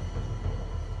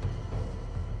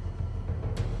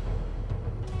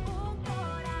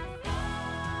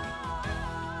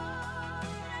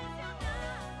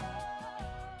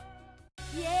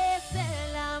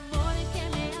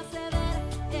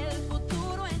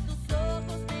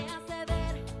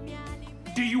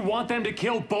 Do you want them to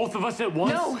kill both of us at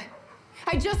once? No!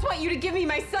 I just want you to give me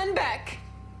my son back!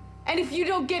 And if you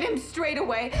don't get him straight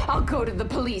away, I'll go to the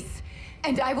police.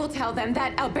 And I will tell them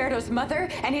that Alberto's mother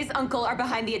and his uncle are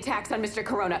behind the attacks on Mr.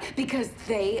 Corona because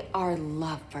they are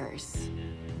lovers.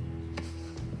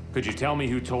 Could you tell me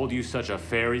who told you such a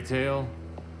fairy tale?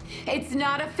 It's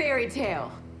not a fairy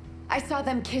tale. I saw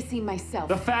them kissing myself.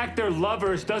 The fact they're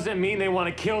lovers doesn't mean they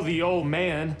want to kill the old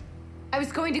man. I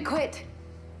was going to quit.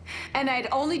 And I'd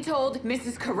only told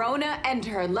Mrs. Corona and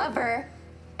her lover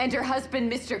and her husband,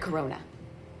 Mr. Corona.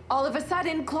 All of a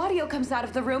sudden, Claudio comes out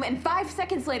of the room, and 5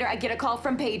 seconds later, I get a call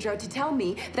from Pedro to tell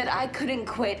me that I couldn't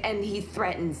quit, and he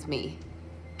threatens me.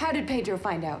 How did Pedro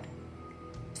find out?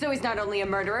 So he's not only a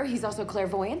murderer, he's also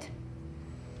clairvoyant?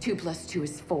 2 + 2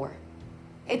 is 4.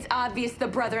 It's obvious the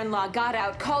brother-in-law got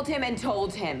out, called him, and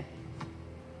told him.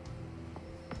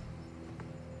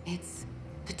 It's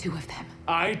the 2 of them.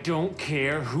 I don't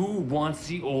care who wants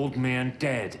the old man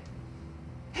dead.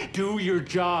 Do your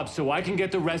job so I can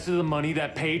get the rest of the money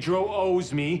that Pedro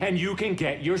owes me, and you can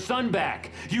get your son back.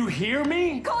 You hear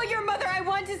me? Call your mother, I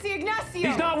want to see Ignacio!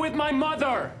 He's not with my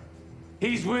mother!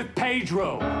 He's with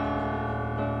Pedro!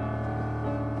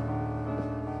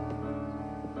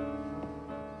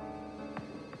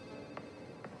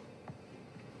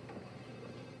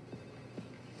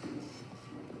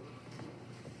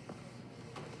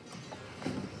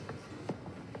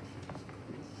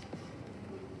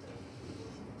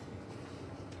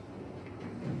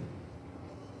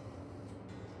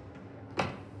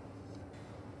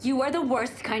 You are the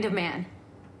worst kind of man.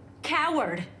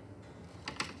 Coward.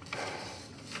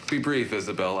 Be brief,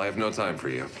 Isabel. I have no time for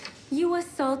you. You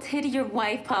assaulted your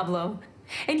wife, Pablo.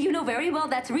 And you know very well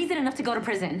that's reason enough to go to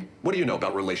prison. What do you know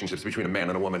about relationships between a man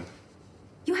and a woman?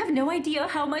 You have no idea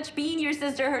how much being your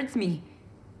sister hurts me.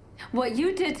 What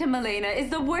you did to Malena is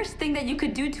the worst thing that you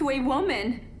could do to a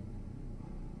woman.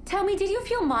 Tell me, did you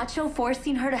feel macho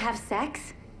forcing her to have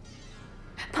sex?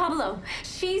 Pablo,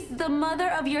 she's the mother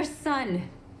of your son.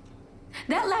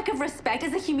 That lack of respect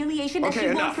is a humiliation that she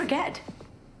won't forget.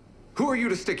 Who are you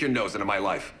to stick your nose into my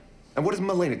life? And what does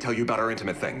Malena tell you about our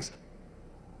intimate things?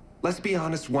 Let's be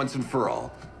honest once and for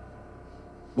all.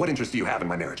 What interest do you have in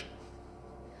my marriage?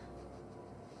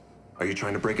 Are you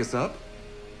trying to break us up?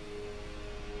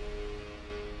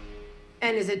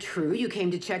 And is it true you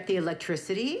came to check the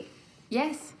electricity?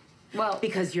 Yes. Well,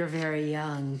 because you're very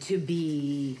young to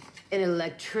be an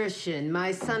electrician.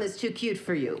 My son is too cute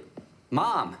for you.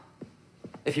 Mom,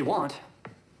 if you want,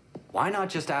 why not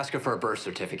just ask her for a birth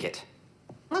certificate?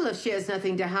 Well, if she has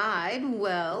nothing to hide,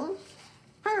 well,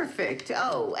 perfect.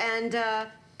 Oh, and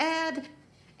add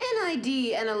an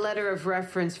ID and a letter of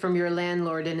reference from your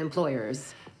landlord and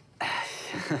employers.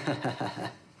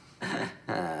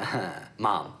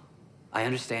 Mom, I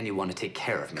understand you want to take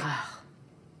care of me,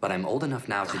 but I'm old enough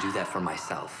now to do that for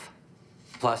myself.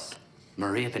 Plus,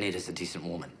 Maria Pineda's a decent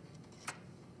woman.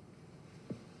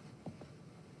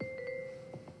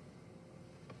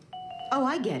 Oh,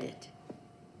 I get it.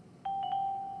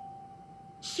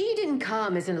 She didn't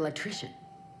come as an electrician.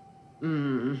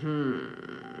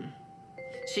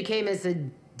 She came as a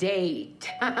date.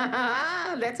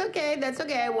 That's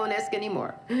okay, I won't ask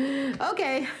anymore.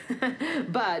 Okay,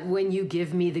 but when you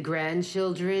give me the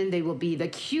grandchildren, they will be the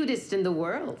cutest in the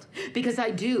world. Because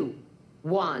I do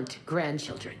want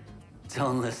grandchildren.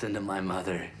 Don't listen to my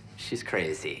mother. She's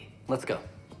crazy. Let's go.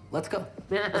 Let's go.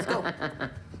 Let's go.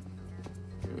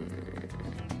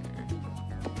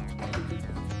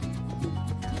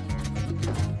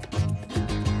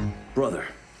 Brother,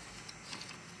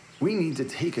 we need to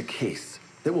take a case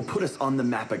that will put us on the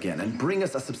map again and bring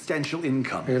us a substantial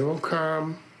income. It will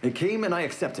come. It came and I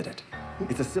accepted it.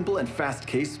 It's a simple and fast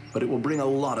case, but it will bring a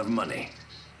lot of money.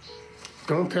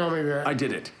 Don't tell me that. I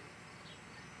did it.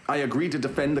 I agreed to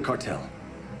defend the cartel.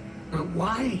 But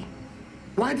why?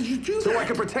 Why did you do that? So I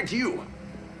could protect you.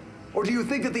 Or do you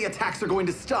think that the attacks are going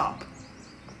to stop?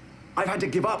 I've had to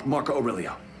give up, Marco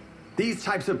Aurelio. These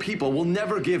types of people will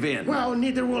never give in. Well,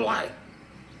 neither will I.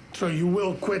 So you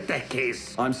will quit that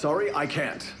case? I'm sorry, I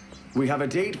can't. We have a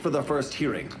date for the first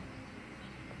hearing.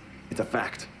 It's a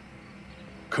fact.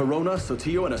 Corona,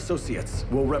 Sotillo, and Associates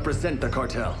will represent the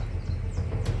cartel.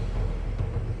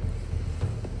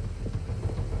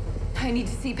 I need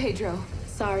to see Pedro.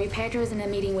 Sorry, Pedro's in a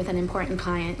meeting with an important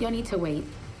client. You'll need to wait.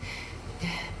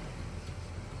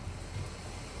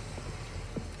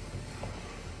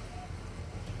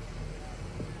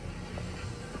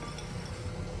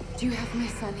 Do you have my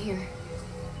son here?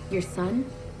 Your son?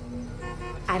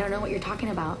 I don't know what you're talking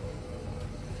about.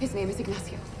 His name is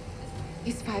Ignacio.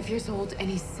 He's 5 years old and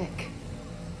he's sick.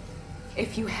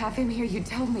 If you have him here, you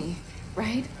tell me,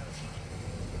 right?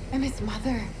 I'm his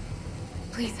mother.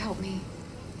 Please help me.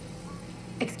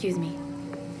 Excuse me.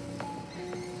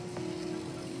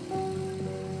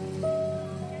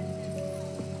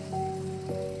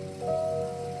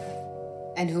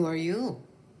 And who are you?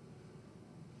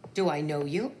 Do I know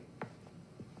you?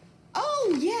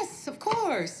 Oh, yes, of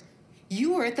course.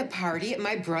 You were at the party at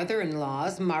my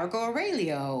brother-in-law's, Marco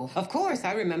Aurelio. Of course,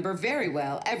 I remember very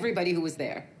well everybody who was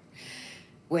there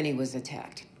when he was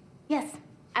attacked. Yes,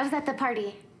 I was at the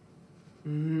party.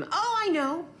 Oh, I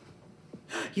know.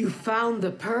 You found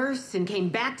the purse and came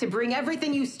back to bring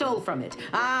everything you stole from it.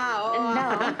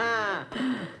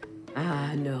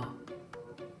 No.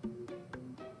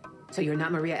 So you're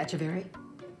not Maria Echeverri?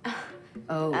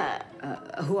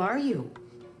 Who are you?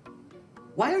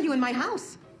 Why are you in my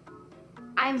house?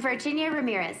 I'm Virginia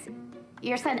Ramirez,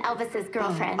 your son Elvis's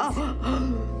girlfriend.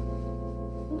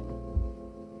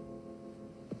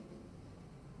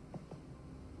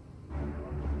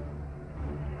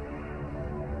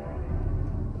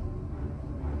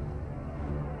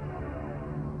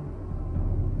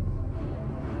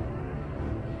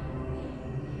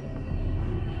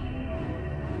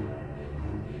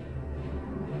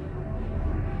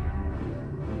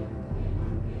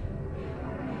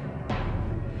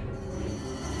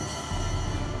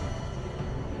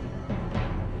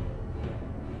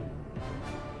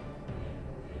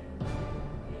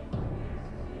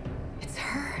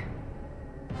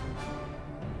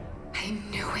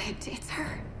 It's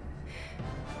her.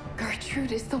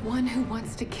 Gertrude is the one who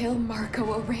wants to kill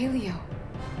Marco Aurelio.